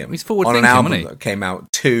Millennium He's on forward-thinking, an album wasn't he? that came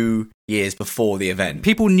out 2 years before the event?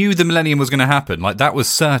 People knew the millennium was going to happen. Like, that was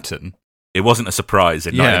certain. It wasn't a surprise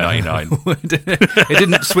in 1999. It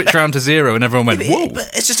didn't switch around to 0 and everyone went, whoa. But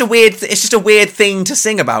it's just a weird thing to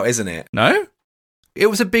sing about, isn't it? No? It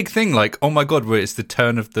was a big thing, like, oh my god, it's the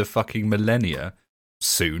turn of the fucking millennia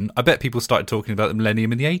soon. I bet people started talking about the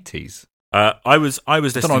millennium in the 80s. I was listening I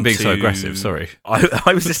don't know I'm being to, so aggressive, sorry.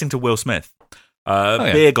 I was listening to Will Smith.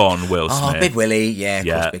 Yeah. Big on Will Smith. Oh, Big Willie. Yeah, of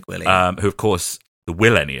course, Big Willie. Who, of course, the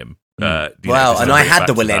Willennium. Well, and I had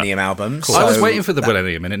the Millennium album. I was so waiting for the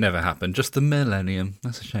millennium and it never happened. Just the millennium.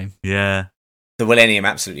 That's a shame. Yeah. The Millennium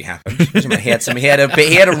absolutely happened. He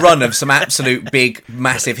had a run of some absolute big,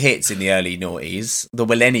 massive hits in the early noughties. The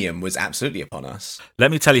Millennium was absolutely upon us. Let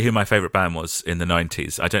me tell you who my favourite band was in the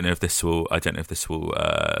 90s. I don't know if this will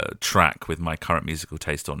track with my current musical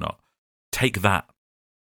taste or not. Take That.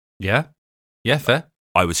 Yeah? Yeah, fair.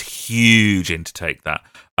 I was huge into Take That.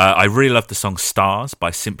 I really loved the song Stars by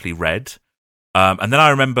Simply Red. And then I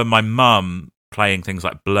remember my mum playing things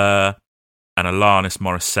like Blur and Alanis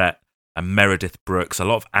Morissette and Meredith Brooks, a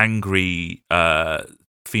lot of angry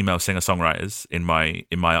female singer-songwriters in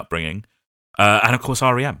my upbringing. And of course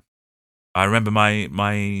R.E.M. I remember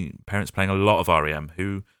my parents playing a lot of R.E.M.,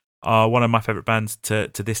 who are one of my favourite bands to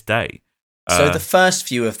this day. So the first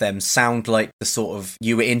few of them sound like the sort of,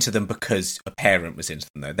 you were into them because a parent was into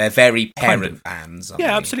them, though. They're very parent bands, aren't Yeah,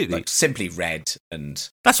 they? absolutely. Like Simply Red and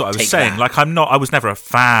That's what I was Take saying. That. Like, I was never a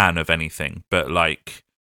fan of anything, but like,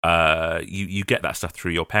 you get that stuff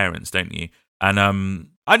through your parents, don't you? And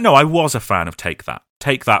I know I was a fan of Take That.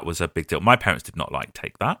 Take That was a big deal. My parents did not like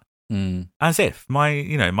Take That. As if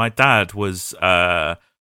my dad was a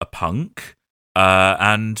punk,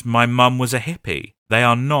 and my mum was a hippie. They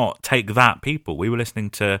are not Take That people. We were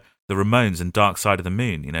listening to the Ramones and Dark Side of the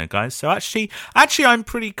Moon, guys. So actually, I'm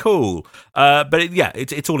pretty cool. But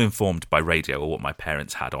it's all informed by radio or what my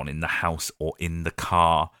parents had on in the house or in the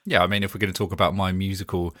car. Yeah, I mean, if we're going to talk about my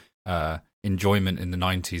musical enjoyment in the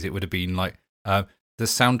 90s, it would have been like the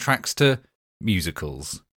soundtracks to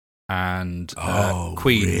musicals and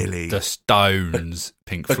Queen, really? The Stones,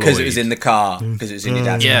 Pink Floyd. because it was in the car, because it was in your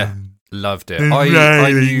dad's car. Yeah, loved it.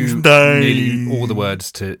 I knew nearly all the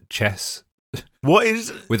words to Chess What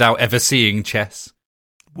is? without ever seeing Chess.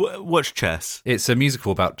 What's Chess? It's a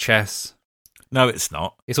musical about chess. No, it's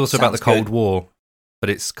not. It's also about the Sounds Cold good. War, but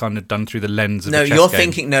it's kind of done through the lens of No, a chess you're game.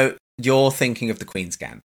 thinking of the Queen's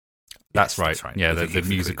Gambit. That's Yes, right. that's right. Yeah, I the think it's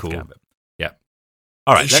musical. Queen's Gambit. Yeah.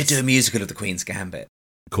 All They right, should let's do a musical of the Queen's Gambit.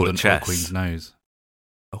 call it Called Chess. Queen's Nose.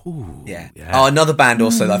 Ooh, Yeah. Oh, another band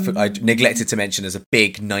also that I neglected to mention as a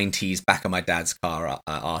big 90s back of my dad's car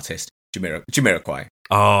artist, Jamiroquai.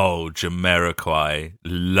 Oh, Jamiroquai.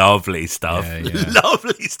 Lovely stuff. Yeah, yeah.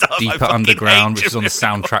 Lovely stuff. I Deeper fucking Underground, hate which is on the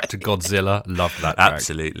Jamiroquai. soundtrack to Godzilla. Love that track.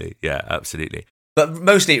 Absolutely. Yeah, absolutely. But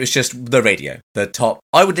mostly it was just the radio.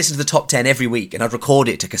 I would listen to the top 10 every week and I'd record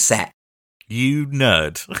it to cassette. You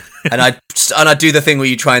nerd. and I'd do the thing where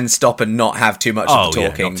you try and stop and not have too much of the yeah,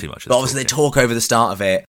 talking. not too much of but the obviously talking. they talk over the start of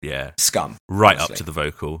it. Yeah. Scum. Right honestly. up to the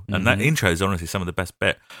vocal. And that intro is honestly some of the best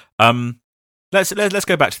bit. Let's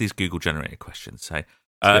go back to these Google generated questions. Say,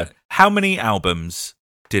 how many albums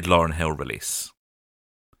did Lauryn Hill release?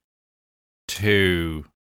 2.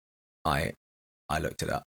 I looked it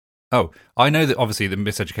up. Oh, I know that obviously the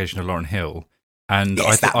Miseducation of Lauryn Hill, and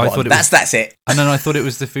Yes, I that one. thought it That's was, it. and then I thought it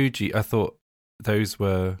was the Fuji. I thought those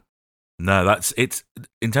were. No, it's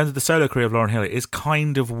in terms of the solo career of Lauryn Hill, it is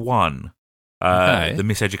kind of one. Okay. The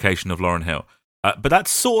Miseducation of Lauryn Hill. But that's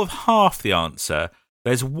sort of half the answer.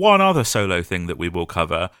 There's one other solo thing that we will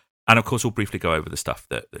cover, and of course we'll briefly go over the stuff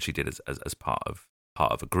that she did as part of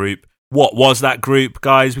a group. What was that group,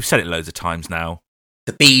 guys? We've said it loads of times now.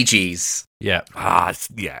 The Bee Gees. Yeah.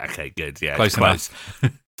 Yeah, okay, good. Yeah, Close enough.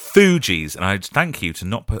 Fugees, and I thank you to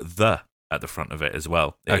not put the at the front of it as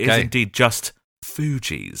well. It is indeed just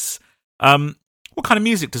Fugees. What kind of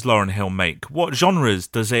music does Lauryn Hill make? What genres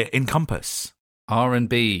does it encompass?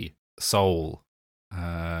 R&B, soul,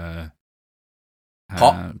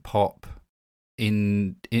 pop,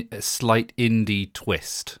 in a slight indie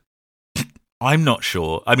twist. I'm not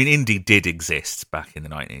sure. I mean, indie did exist back in the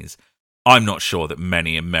 90s. I'm not sure that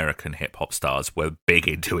many American hip-hop stars were big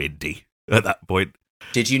into indie at that point.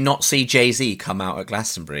 Did you not see Jay-Z come out at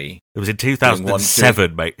Glastonbury? It was in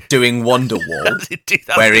 2007, mate. Doing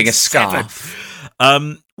Wonderwall, wearing a scarf.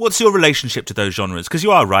 What's your relationship to those genres? Because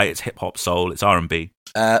you are right, it's hip-hop, soul, it's R&B.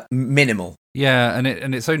 Minimal. Yeah, and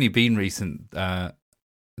it's only been recent that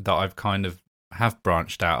I've kind of have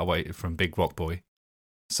branched out away from Big Rock Boy.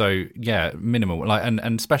 So yeah, minimal. Like and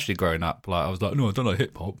especially growing up, like I was like, no, I don't like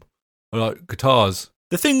hip hop. I like guitars.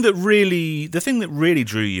 The thing that really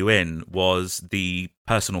drew you in was the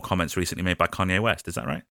personal comments recently made by Kanye West. Is that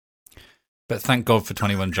right? But thank God for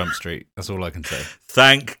 21 Jump Street. That's all I can say.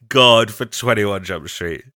 Thank God for 21 Jump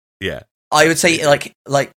Street. Yeah, I would say like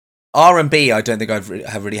R&B. I don't think I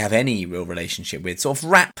really have any real relationship with. Sort of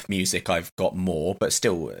rap music, I've got more, but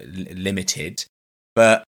still limited.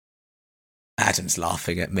 But Adam's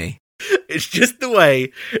laughing at me. It's just the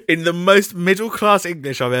way, in the most middle-class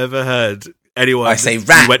English I've ever heard anyone... I say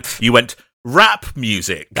rap. You went rap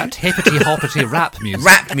music. That hippity-hoppity rap music.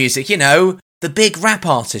 Rap music, the big rap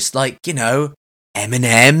artists like,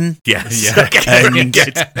 Eminem. Yes. Yeah.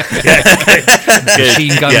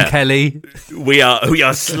 Machine Gun Kelly. We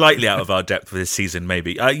are slightly out of our depth for this season,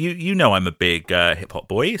 maybe. You know I'm a big hip hop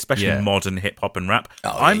boy, especially modern hip hop and rap.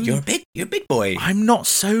 Oh, you're a big boy. I'm not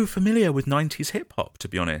so familiar with 90s hip hop, to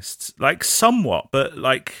be honest. Like somewhat, but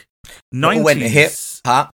like 90s. When the hip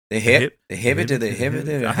hop, the hip. I think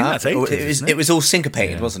that's 80s, it was all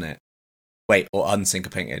syncopated, wasn't it? Wait, or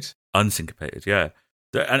unsyncopated? Unsyncopated, yeah.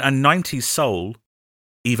 And 90s soul,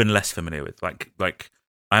 even less familiar with. Like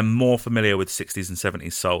I'm more familiar with 60s and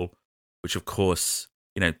 70s soul, which of course,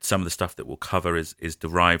 some of the stuff that we'll cover is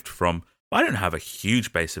derived from. I don't have a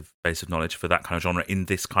huge base of knowledge for that kind of genre in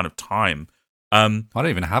this kind of time. I don't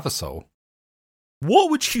even have a soul.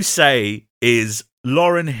 What would you say is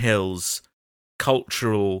Lauryn Hill's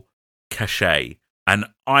cultural cachet? And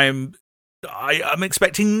I'm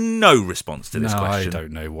expecting no response to this question. I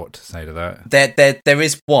don't know what to say to that. There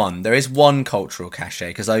is one cultural cachet,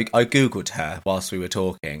 because I googled her whilst we were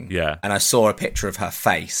talking. Yeah. And I saw a picture of her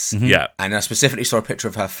face. Mm-hmm. Yeah. And I specifically saw a picture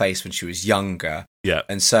of her face when she was younger. Yeah.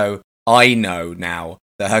 And so I know now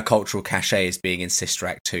that her cultural cachet is being in Sister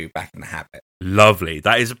Act 2, Back in the Habit. Lovely.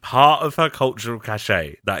 That is part of her cultural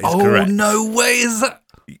cachet. That is correct. Oh, no way is that?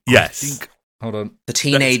 Yes. Hold on. The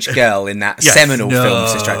teenage girl in that seminal film,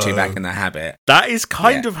 Sister Act 2, Back in the Habit. That is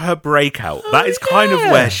kind of her breakout. That is kind of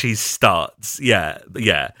where she starts. Yeah.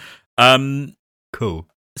 Cool.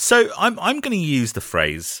 So I'm going to use the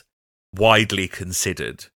phrase widely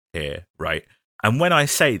considered here, right? And when I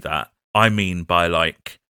say that, I mean by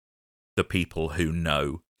like the people who know.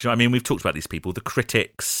 Do you know what I mean? We've talked about these people, the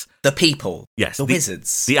critics. The people. Yes. The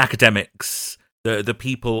wizards. The academics. The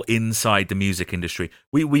people inside the music industry.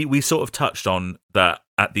 We sort of touched on that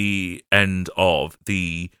at the end of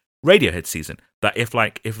the Radiohead season. That if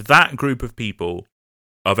that group of people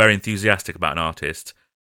are very enthusiastic about an artist,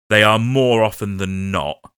 they are more often than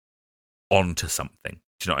not onto something.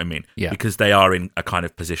 Do you know what I mean? Yeah. Because they are in a kind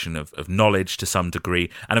of position of knowledge to some degree.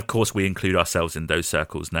 And of course, we include ourselves in those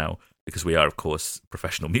circles now because we are, of course,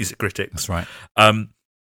 professional music critics. That's right.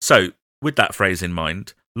 So with that phrase in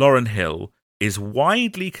mind, Lauryn Hill is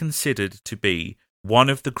widely considered to be one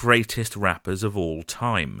of the greatest rappers of all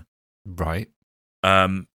time. Right.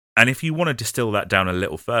 And if you want to distill that down a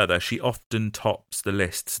little further, she often tops the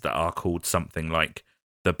lists that are called something like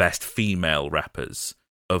the best female rappers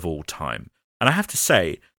of all time. And I have to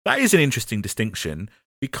say, that is an interesting distinction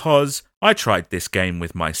because I tried this game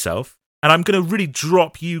with myself, and I'm going to really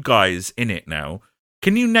drop you guys in it now.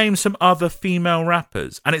 Can you name some other female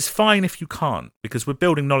rappers? And it's fine if you can't, because we're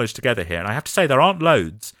building knowledge together here. And I have to say, there aren't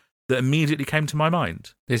loads that immediately came to my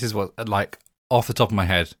mind. This is what, like, off the top of my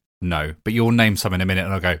head, no. But you'll name some in a minute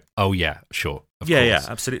and I'll go, oh, yeah, sure. Of course. Yeah,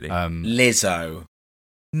 absolutely. Lizzo.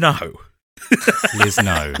 No. Liz,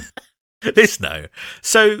 no. Liz, no.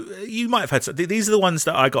 So you might have heard, these are the ones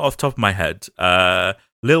that I got off the top of my head.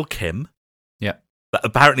 Lil' Kim. Yeah.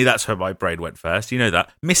 Apparently that's where my brain went first. You know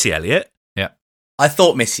that. Missy Elliott. Yeah. I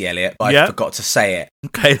thought Missy Elliott, but I forgot to say it.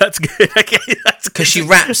 Okay, that's good. Okay, that's because she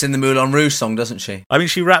raps in the Moulin Rouge song, doesn't she? I mean,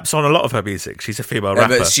 she raps on a lot of her music. She's a female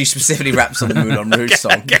rapper. But she specifically raps on the Moulin Rouge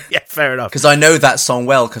song. Yeah, fair enough. Because I know that song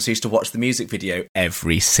well, because I used to watch the music video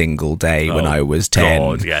every single day when I was 10.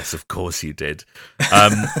 God, yes, of course you did.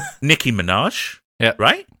 Nicki Minaj,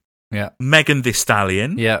 right? Yeah. Megan Thee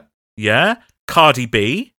Stallion, yeah. Cardi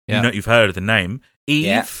B, yeah. You've heard of the name.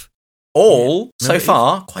 Eve, all so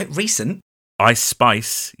far quite recent. Ice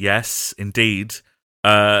Spice, yes, indeed.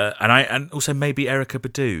 And also maybe Erykah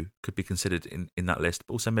Badu could be considered in that list,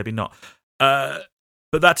 but also maybe not.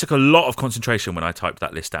 But that took a lot of concentration when I typed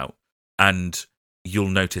that list out. And you'll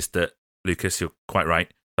notice that, Lucas, you're quite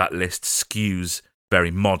right, that list skews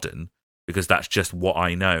very modern because that's just what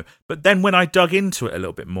I know. But then when I dug into it a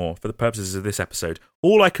little bit more for the purposes of this episode,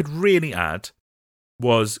 all I could really add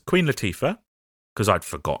was Queen Latifah, because I'd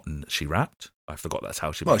forgotten that she rapped. I forgot that's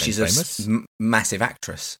how she became famous. Well, she's a massive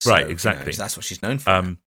actress. So, right, exactly. That's what she's known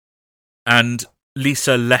for. And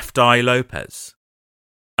Lisa Left Eye Lopez.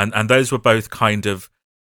 And those were both kind of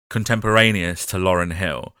contemporaneous to Lauryn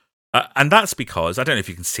Hill. And that's because, I don't know if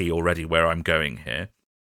you can see already where I'm going here,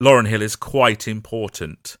 Lauryn Hill is quite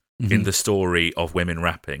important in the story of women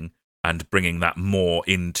rapping and bringing that more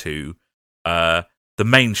into the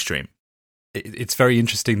mainstream. It's very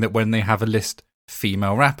interesting that when they have a list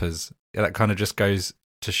female rappers, that kind of just goes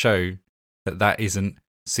to show that isn't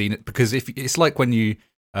seen, because if it's like when you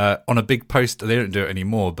on a big poster, they don't do it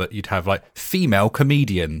anymore, but you'd have like female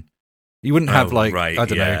comedian. You wouldn't have I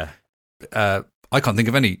don't know. I can't think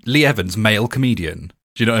of any. Lee Evans, male comedian.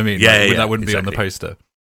 Do you know what I mean? That wouldn't be on the poster.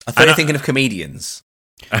 I thought you were thinking of comedians.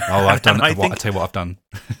 Oh, I've done. I tell you what I've done.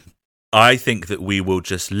 I think that we will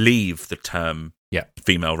just leave the term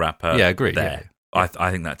female rapper. Yeah, agree. There. Yeah.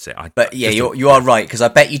 I think that's it. But you are right, because I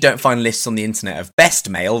bet you don't find lists on the internet of best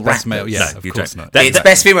male rappers. Best male, yeah, of course not. It's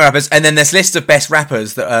best female rappers, and then there's lists of best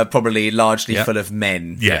rappers that are probably largely full of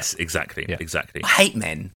men. Yes, exactly. I hate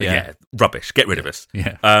men. Yeah, rubbish. Get rid of us.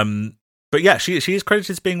 Yeah. But yeah, she is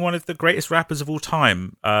credited as being one of the greatest rappers of all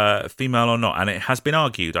time, female or not. And it has been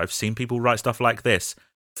argued, I've seen people write stuff like this,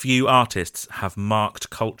 few artists have marked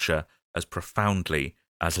culture as profoundly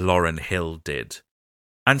as Lauryn Hill did.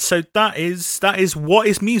 And so that is what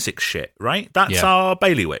is music shit, right? That's our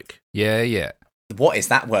bailiwick. Yeah. What is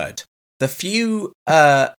that word? The few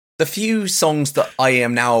songs that I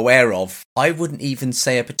am now aware of, I wouldn't even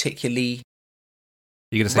say are particularly.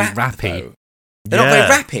 You're going to say rappy. Though. They're not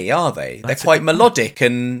very rappy, are they? They're quite melodic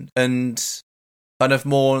and kind of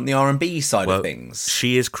more on the R&B side of things.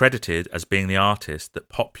 She is credited as being the artist that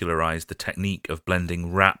popularised the technique of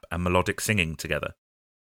blending rap and melodic singing together.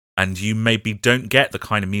 And you maybe don't get the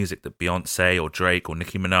kind of music that Beyonce or Drake or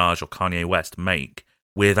Nicki Minaj or Kanye West make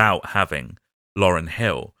without having Lauryn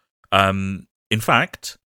Hill. In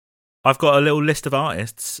fact, I've got a little list of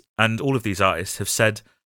artists, and all of these artists have said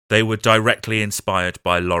they were directly inspired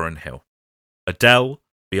by Lauryn Hill. Adele,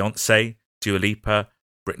 Beyonce, Dua Lipa,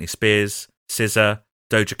 Britney Spears, SZA,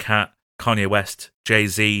 Doja Cat, Kanye West,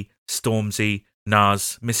 Jay-Z, Stormzy,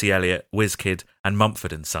 Nas, Missy Elliott, Wizkid, and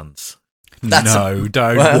Mumford & Sons.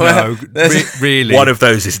 Really. One of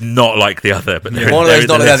those is not like the other, but one of those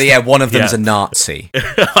not like the other. Yeah, one of them's a Nazi.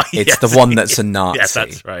 It's the one that's a Nazi. Yes,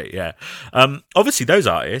 that's right. Yeah. Obviously, those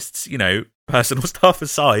artists, personal stuff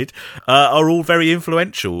aside, are all very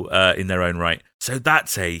influential in their own right. So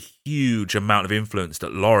that's a huge amount of influence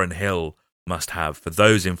that Lauryn Hill must have for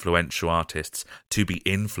those influential artists to be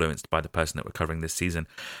influenced by the person that we're covering this season.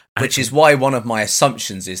 And which is why one of my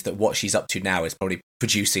assumptions is that what she's up to now is probably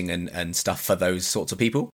producing and stuff for those sorts of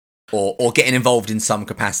people, or getting involved in some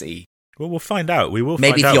capacity. Well, we'll find out. We will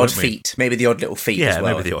maybe find the out, odd feet, maybe the odd little feet as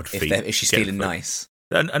well. Maybe the odd feet if she's feeling nice.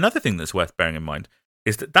 Another thing that's worth bearing in mind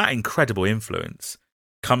is that incredible influence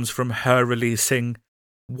comes from her releasing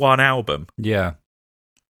one album. Yeah.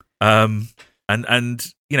 And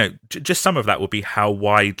just some of that would be how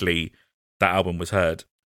widely that album was heard.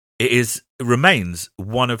 It remains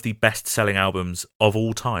one of the best-selling albums of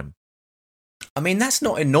all time. I mean, that's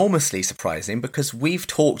not enormously surprising, because we've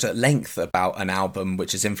talked at length about an album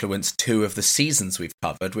which has influenced two of the seasons we've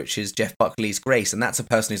covered, which is Jeff Buckley's Grace, and that's a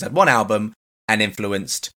person who's had one album and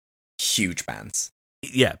influenced huge bands.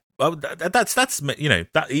 Yeah, well, that's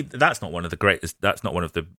not one of the greatest. That's not one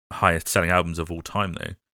of the highest-selling albums of all time,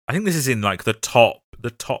 though. I think this is in like the top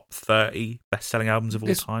 30 best-selling albums of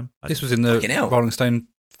all time. This was in the Rolling Stone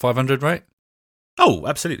 500, right? Oh,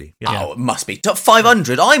 absolutely. Yeah. Oh, it must be top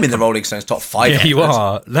 500. I'm in the Rolling Stones top 500. Yeah, you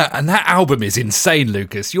are. That album is insane,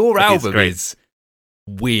 Lucas. Your album is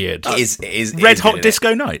weird. It is Red Hot good,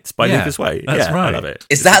 Disco Nights by Lucas Way. That's right. I love it.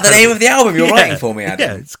 Is that the name of the album you're writing for me, Adam?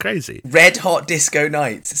 Yeah, it's crazy. Red Hot Disco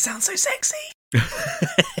Nights. It sounds so sexy.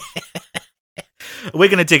 We're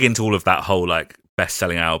going to dig into all of that whole like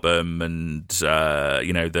best-selling album and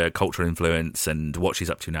the cultural influence and what she's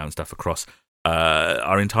up to now and stuff across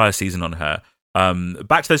our entire season on her.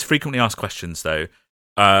 Back to those frequently asked questions, though.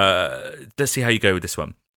 Let's see how you go with this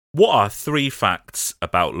one. What are 3 facts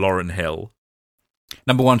about Lauryn Hill?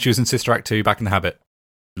 Number 1, she was in Sister Act 2, Back in the Habit.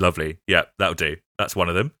 Lovely. Yeah, that'll do. That's one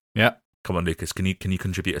of them. Yeah. Come on, Lucas. Can you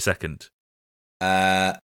contribute a second?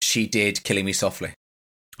 She did Killing Me Softly.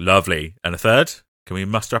 Lovely. And a third? Can we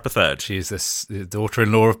muster up a third? She is the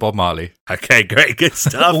daughter-in-law of Bob Marley. Okay, great. Good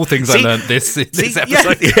stuff. All things I learned this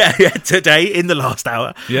episode. Yeah, today, in the last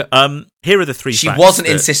hour. Yeah. Here are the 3 She facts. wasn't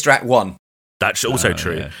in Sister Act 1. That's also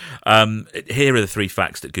true. Yeah. Here are the 3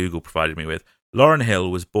 facts that Google provided me with. Lauryn Hill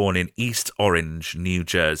was born in East Orange, New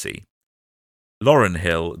Jersey. Lauryn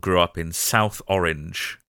Hill grew up in South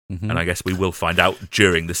Orange. Mm-hmm. And I guess we will find out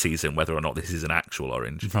during the season whether or not this is an actual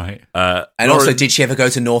orange. Right. And also, did she ever go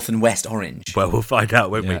to North and West Orange? Well, we'll find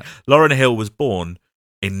out, won't we? Lauryn Hill was born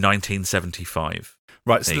in 1975.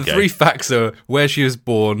 Right, so the 3 facts are where she was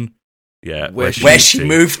born. Yeah. Where she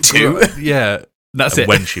moved to. Yeah. That's it.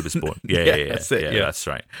 When she was born. Yeah. That's it. Yeah, that's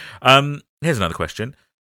right. Here's another question.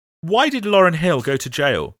 Why did Lauryn Hill go to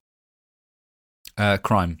jail?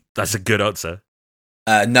 Crime. That's a good answer.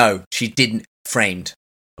 No, she didn't. Framed.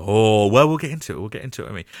 Oh, well, we'll get into it.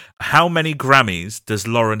 I mean, how many Grammys does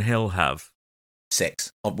Lauryn Hill have?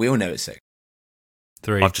 6. We all know it's 6.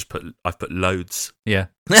 3. I've put loads. Yeah.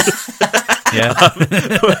 Yeah.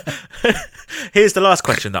 Here's the last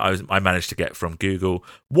question that I managed to get from Google.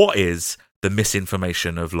 What is the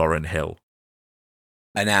misinformation of Lauryn Hill?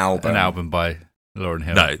 An album. An album by Lauryn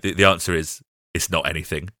Hill. No, the answer is it's not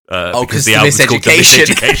anything. Because the album's called The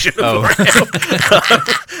Miseducation. Miseducation of Lauryn Hill.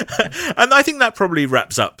 And I think that probably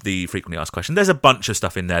wraps up the frequently asked question. There's a bunch of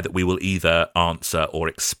stuff in there that we will either answer or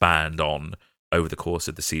expand on over the course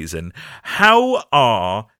of the season. How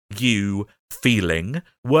are you feeling?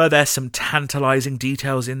 Were there some tantalising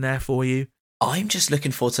details in there for you? I'm just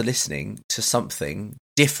looking forward to listening to something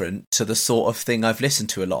different to the sort of thing I've listened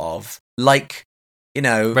to a lot of. Like,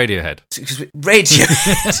 Radiohead.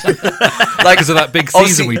 Radiohead. Because of that big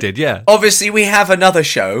season we did, yeah. Obviously, we have another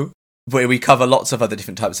show where we cover lots of other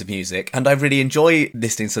different types of music, and I really enjoy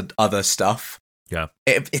listening to other stuff. Yeah.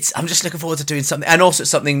 I'm just looking forward to doing something, and also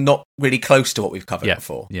something not really close to what we've covered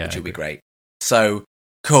before, which will be great. So,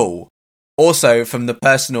 cool. Also, from the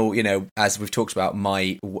personal, as we've talked about,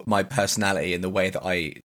 my personality and the way that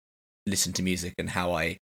I listen to music and how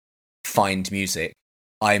I find music,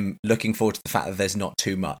 I'm looking forward to the fact that there's not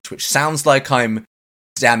too much, which sounds like I'm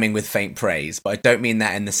damning with faint praise, but I don't mean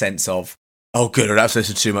that in the sense of, oh, good, I don't have to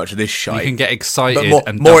listen to too much of this shite. You can get excited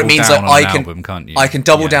and more double it means down that on an album, can't you? I can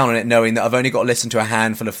double down on it knowing that I've only got to listen to a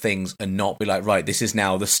handful of things and not be like, right, this is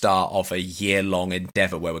now the start of a year-long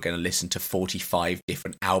endeavour where we're going to listen to 45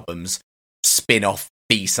 different albums, spin-off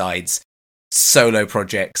B-sides, solo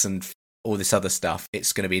projects, and all this other stuff.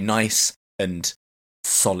 It's going to be nice and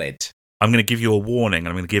solid. I'm going to give you a warning, and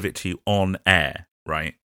I'm going to give it to you on air,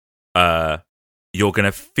 right? You're going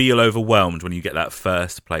to feel overwhelmed when you get that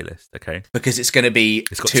first playlist, okay? Because it's going to be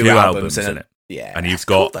it's got two albums in it. Yeah, and you've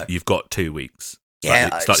got 2 weeks.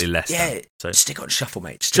 Slightly less. Yeah, than, so. stick on shuffle,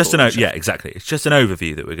 mate. Yeah, exactly. It's just an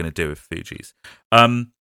overview that we're going to do of Fugees.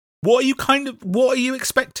 What are you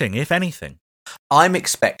expecting, if anything? I'm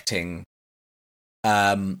expecting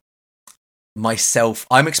myself.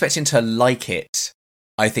 I'm expecting to like it.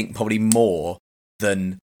 I think probably more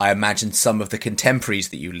than I imagine some of the contemporaries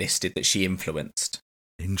that you listed that she influenced.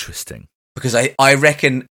 Interesting. Because I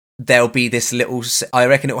reckon there'll be this little... I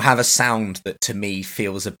reckon it will have a sound that to me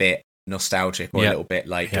feels a bit nostalgic or a little bit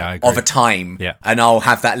like of a time. Yeah. And I'll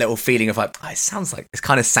have that little feeling of like, it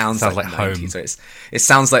kind of sounds like home. 90s. So it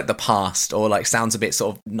sounds like the past or like sounds a bit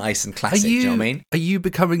sort of nice and classic. Do you know what I mean? Are you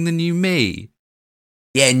becoming the new me?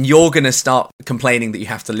 Yeah, and you're going to start complaining that you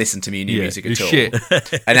have to listen to new music at all. Shit.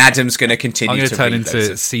 And Adam's going to continue to turn into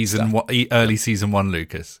early season 1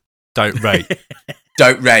 Lucas. Don't rate.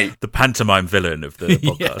 Don't rate. The pantomime villain of the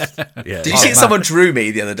podcast. Yeah. Did you see someone drew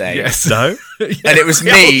me the other day? Yes. No? And it was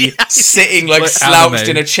me sitting like slouched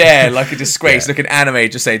in a chair like a disgrace, looking anime,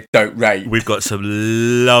 just saying, don't rate. We've got some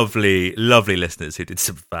lovely, lovely listeners who did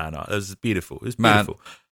some fan art. It was beautiful. It was beautiful.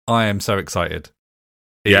 Man, I am so excited.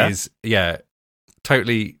 It is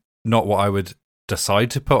totally not what I would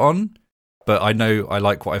decide to put on, but I know I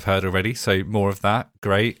like what I've heard already, so more of that,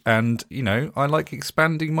 great. And, I like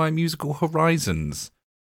expanding my musical horizons.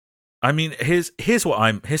 I mean, here's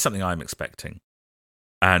something I'm expecting.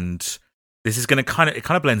 And this is going to it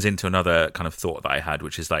kind of blends into another kind of thought that I had,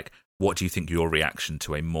 which is like, what do you think your reaction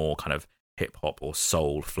to a more kind of hip hop or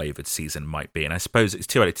soul flavored season might be? And I suppose it's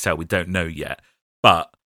too early to tell. We don't know yet,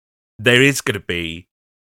 but there is going to be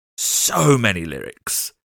so many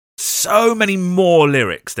lyrics, so many more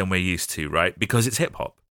lyrics than we're used to, right? Because it's hip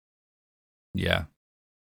hop. Yeah.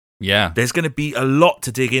 Yeah. There's going to be a lot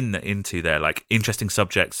to dig into there, like interesting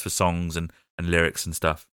subjects for songs and lyrics and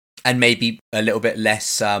stuff. And maybe a little bit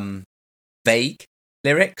less vague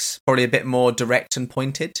lyrics, probably a bit more direct and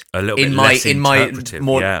pointed. A little bit less interpretive,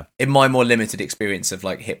 in my more limited experience of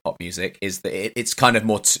like hip hop music, is that it's kind of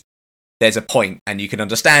more. There's a point, and you can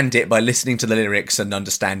understand it by listening to the lyrics and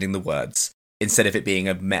understanding the words, instead of it being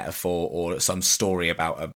a metaphor or some story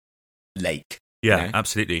about a lake. Yeah, you know?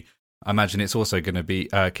 Absolutely. I imagine it's also going to be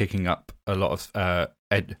kicking up a lot of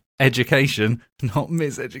education, not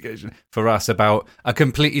miseducation, for us about a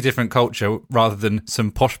completely different culture rather than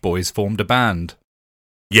some posh boys formed a band.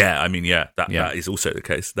 Yeah, I mean, that is also the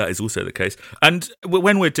case. That is also the case. And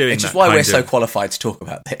when we're doing Which is why we're so qualified to talk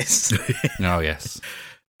about this. Oh, yes.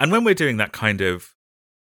 And when we're doing that kind of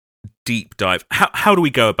deep dive, how do we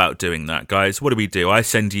go about doing that, guys? What do we do? I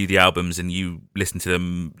send you the albums and you listen to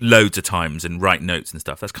them loads of times and write notes and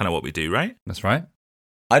stuff. That's kind of what we do, right? That's right.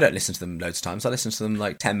 I don't listen to them loads of times. I listen to them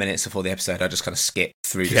like 10 minutes before the episode. I just kind of skip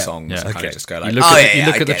through the songs and kind of just go like, you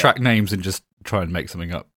look at the track names and just try and make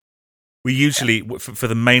something up. We usually, for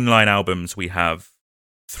the mainline albums, we have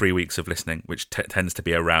 3 weeks of listening, which tends to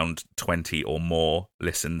be around 20 or more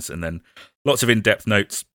listens, and then lots of in-depth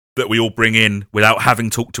notes that we all bring in without having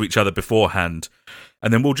talked to each other beforehand.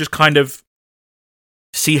 And then we'll just kind of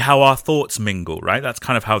see how our thoughts mingle, right? That's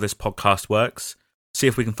kind of how this podcast works. See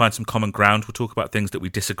if we can find some common ground. We'll talk about things that we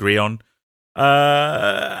disagree on.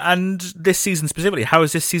 And this season specifically, how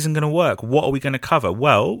is this season going to work? What are we going to cover?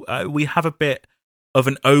 Well, we have a bit of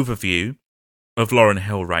an overview of Lauryn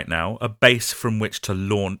Hill right now, a base from which to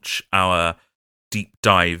launch our deep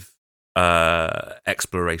dive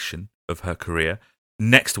exploration of her career.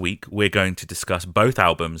 Next week, we're going to discuss both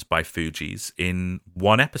albums by Fugees in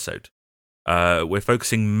one episode. We're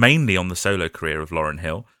focusing mainly on the solo career of Lauryn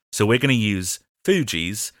Hill, so we're going to use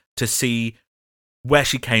Fugees to see where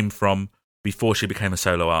she came from before she became a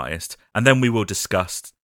solo artist, and then we will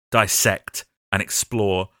discuss, dissect, and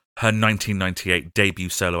explore her 1998 debut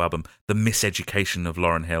solo album, The Miseducation of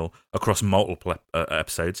Lauryn Hill, across multiple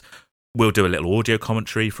episodes. We'll do a little audio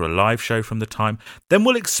commentary for a live show from the time. Then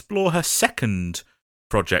we'll explore her second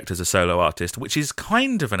project as a solo artist, which is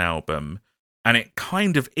kind of an album, and it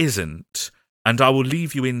kind of isn't. And I will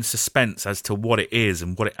leave you in suspense as to what it is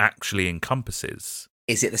and what it actually encompasses.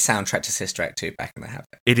 Is it the soundtrack to Sister Act 2, Back in the Habit?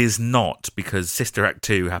 It is not, because Sister Act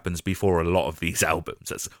 2 happens before a lot of these albums.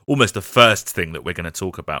 That's almost the first thing that we're going to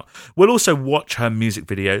talk about. We'll also watch her music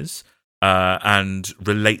videos and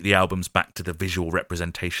relate the albums back to the visual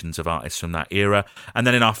representations of artists from that era. And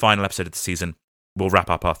then in our final episode of the season, we'll wrap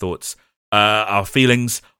up our thoughts, our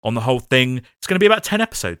feelings on the whole thing. It's going to be about 10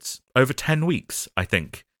 episodes over 10 weeks, I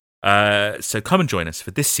think. So come and join us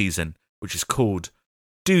for this season, which is called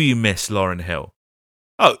Do You Miss Lauryn Hill?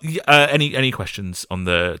 Oh, any questions on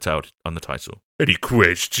the title? Any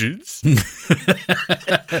questions?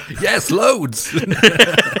 Yes, loads.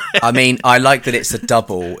 I mean, I like that it's a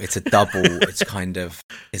double. It's kind of,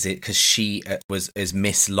 is it because she is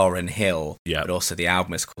Miss Lauryn Hill? Yeah. But also the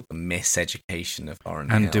album is called The Miseducation of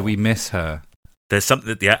Lauryn Hill. And do we miss her? There's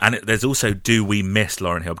something and there's also Do We Miss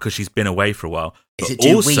Lauryn Hill, because she's been away for a while. Is but it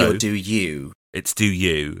Do also, We or Do You? It's Do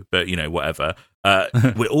You, but whatever.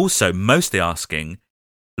 We're also mostly asking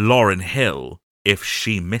Lauryn Hill if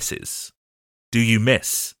she misses. Do you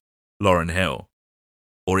miss Lauryn Hill?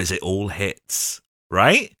 Or is it all hits?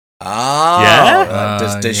 Right? Oh.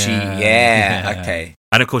 Yeah? Does she? Yeah. Okay.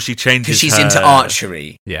 And of course she changes Because she's her... into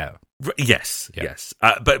archery. Yeah. Yes.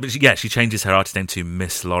 But she changes her artist name to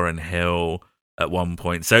Miss Lauryn Hill at one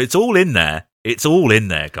point. So it's all in there. It's all in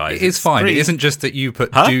there, guys. It's fine. It isn't just that you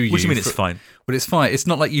put Do You. What do you mean it's fine? But it's fine. It's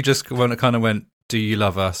not like you just kind of went, Do you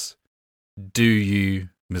love us? Do you,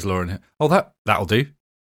 Miss Lauryn Hill? Oh, that'll do.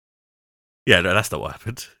 Yeah, no, that's not what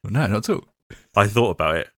happened. No, not at all. I thought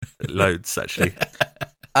about it loads, actually.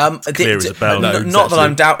 Clear as a bell. Not that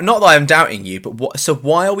I'm doubting you, but so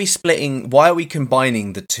why are we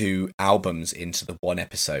combining the two albums into the one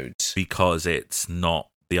episode? Because it's not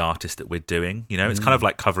the artist that we're doing. It's kind of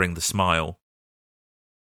like covering The Smile,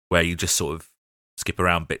 where you just sort of skip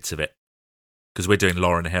around bits of it. Because we're doing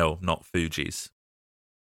Lauryn Hill, not Fugees.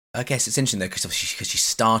 I guess it's interesting though, because she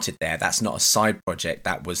started there. That's not a side project.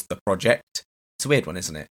 That was the project. It's a weird one,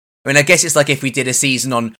 isn't it? I mean, I guess it's like if we did a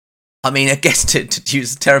season on I mean, I guess to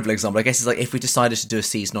use a terrible example, I guess it's like if we decided to do a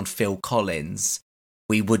season on Phil Collins,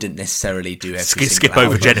 we wouldn't necessarily do every skip over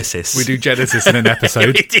album. Genesis. We do Genesis in an episode.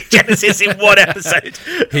 We do Genesis in one episode.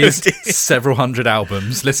 Here's several hundred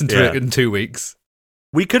albums. Listen to it in 2 weeks.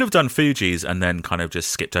 We could have done Fugees and then kind of just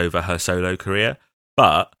skipped over her solo career,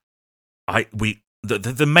 but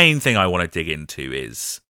the main thing I want to dig into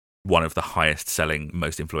is one of the highest selling,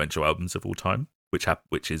 most influential albums of all time, which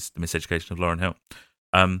is The Miseducation of Lauryn Hill.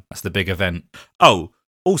 That's the big event. Oh,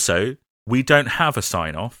 also, we don't have a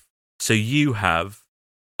sign-off, so you have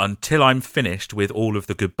until I'm finished with all of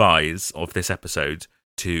the goodbyes of this episode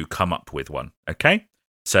to come up with one, okay?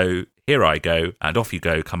 So here I go, and off you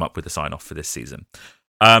go, come up with a sign-off for this season.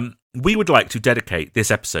 We would like to dedicate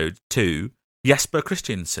this episode to Jesper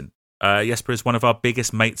Christiansen. Jesper is one of our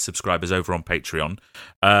biggest mates subscribers over on Patreon,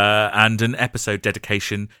 and an episode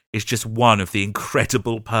dedication is just one of the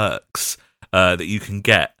incredible perks that you can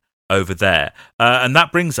get over there. And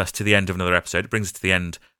that brings us to the end of another episode. It brings us to the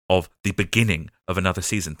end of the beginning of another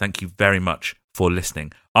season. Thank you very much for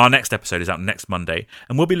listening. Our next episode is out next Monday,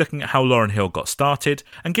 and we'll be looking at how Lauryn Hill got started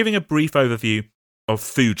and giving a brief overview of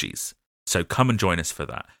Fugees. So come and join us for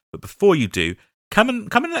that. But before you do, come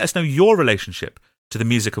and let us know your relationship to the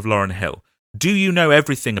music of Lauryn Hill. Do you know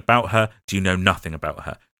everything about her? Do you know nothing about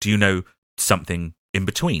her? Do you know something in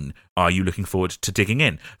between? Are you looking forward to digging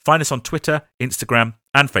in? Find us on Twitter, Instagram,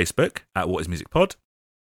 and Facebook at What Is Music Pod,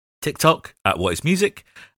 TikTok at What Is Music,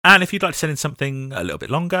 and if you'd like to send in something a little bit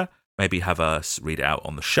longer, maybe have us read it out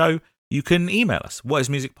on the show, you can email us,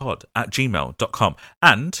 whatismusicpod@gmail.com.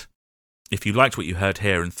 And if you liked what you heard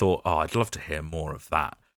here and thought, I'd love to hear more of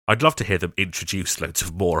that, I'd love to hear them introduce loads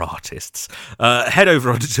of more artists, head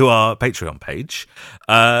over onto our Patreon page,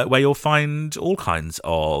 where you'll find all kinds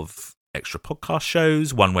of extra podcast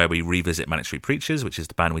shows, one where we revisit Manic Street Preachers, which is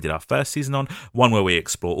the band we did our first season on, one where we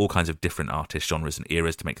explore all kinds of different artists, genres and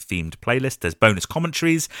eras to make themed playlists. There's bonus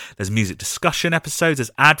commentaries, there's music discussion episodes,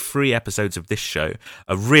 there's ad-free episodes of this show,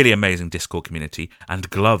 a really amazing Discord community, and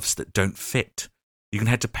gloves that don't fit. You can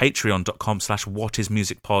head to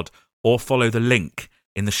patreon.com/whatismusicpod or follow the link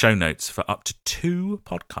in the show notes for up to 2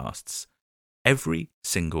 podcasts every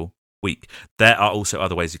single week. There are also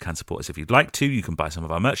other ways you can support us if you'd like to. You can buy some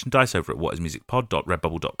of our merchandise over at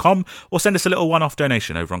whatismusicpod.redbubble.com or send us a little one-off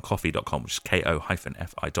donation over on ko-fi.com, which is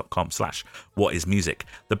ko-fi.com/whatismusic.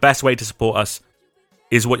 The best way to support us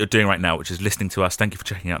is what you're doing right now, which is listening to us. Thank you for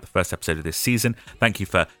checking out the first episode of this season. Thank you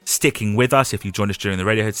for sticking with us if you joined us during the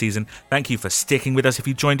Radiohead season. Thank you for sticking with us if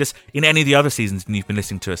you joined us in any of the other seasons and you've been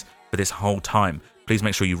listening to us for this whole time. Please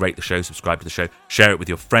make sure you rate the show, subscribe to the show, share it with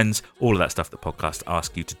your friends, all of that stuff that podcasts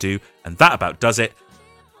ask you to do. And that about does it.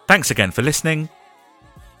 Thanks again for listening.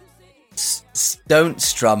 Don't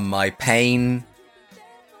strum my pain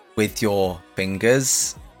with your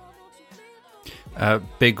fingers.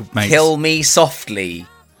 Big mates. Kill me softly,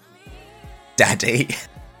 Daddy.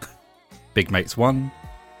 Big Mates 1.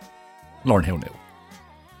 Lauryn Hill nil.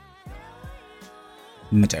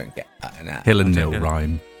 I don't get that. Nah. Hill and nil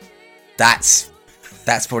rhyme. That's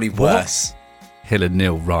probably worse. Hill and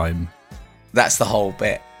nil rhyme. That's the whole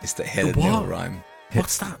bit. Is that Hill and What? nil rhyme?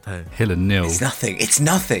 What's that, though? Hill and nil. It's nothing. It's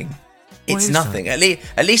nothing. It's is nothing. At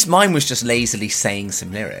least mine was just lazily saying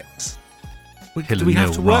some lyrics. Do Hill and we have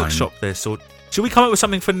nil to rhyme. workshop this, or should we come up with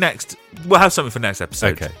something for next? We'll have something for next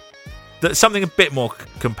episode. Okay. That's something a bit more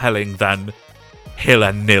compelling than Hill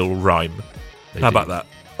and nil rhyme. How about that?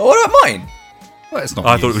 Oh, what about mine? Well, it's not.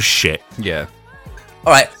 I thought it was shit. Yeah.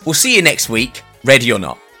 All right. We'll see you next week. Ready or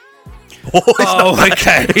not?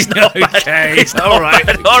 Okay. It's not bad. Okay. It's all right.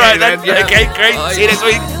 All right then. Yeah. Okay, great. See you next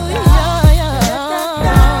week.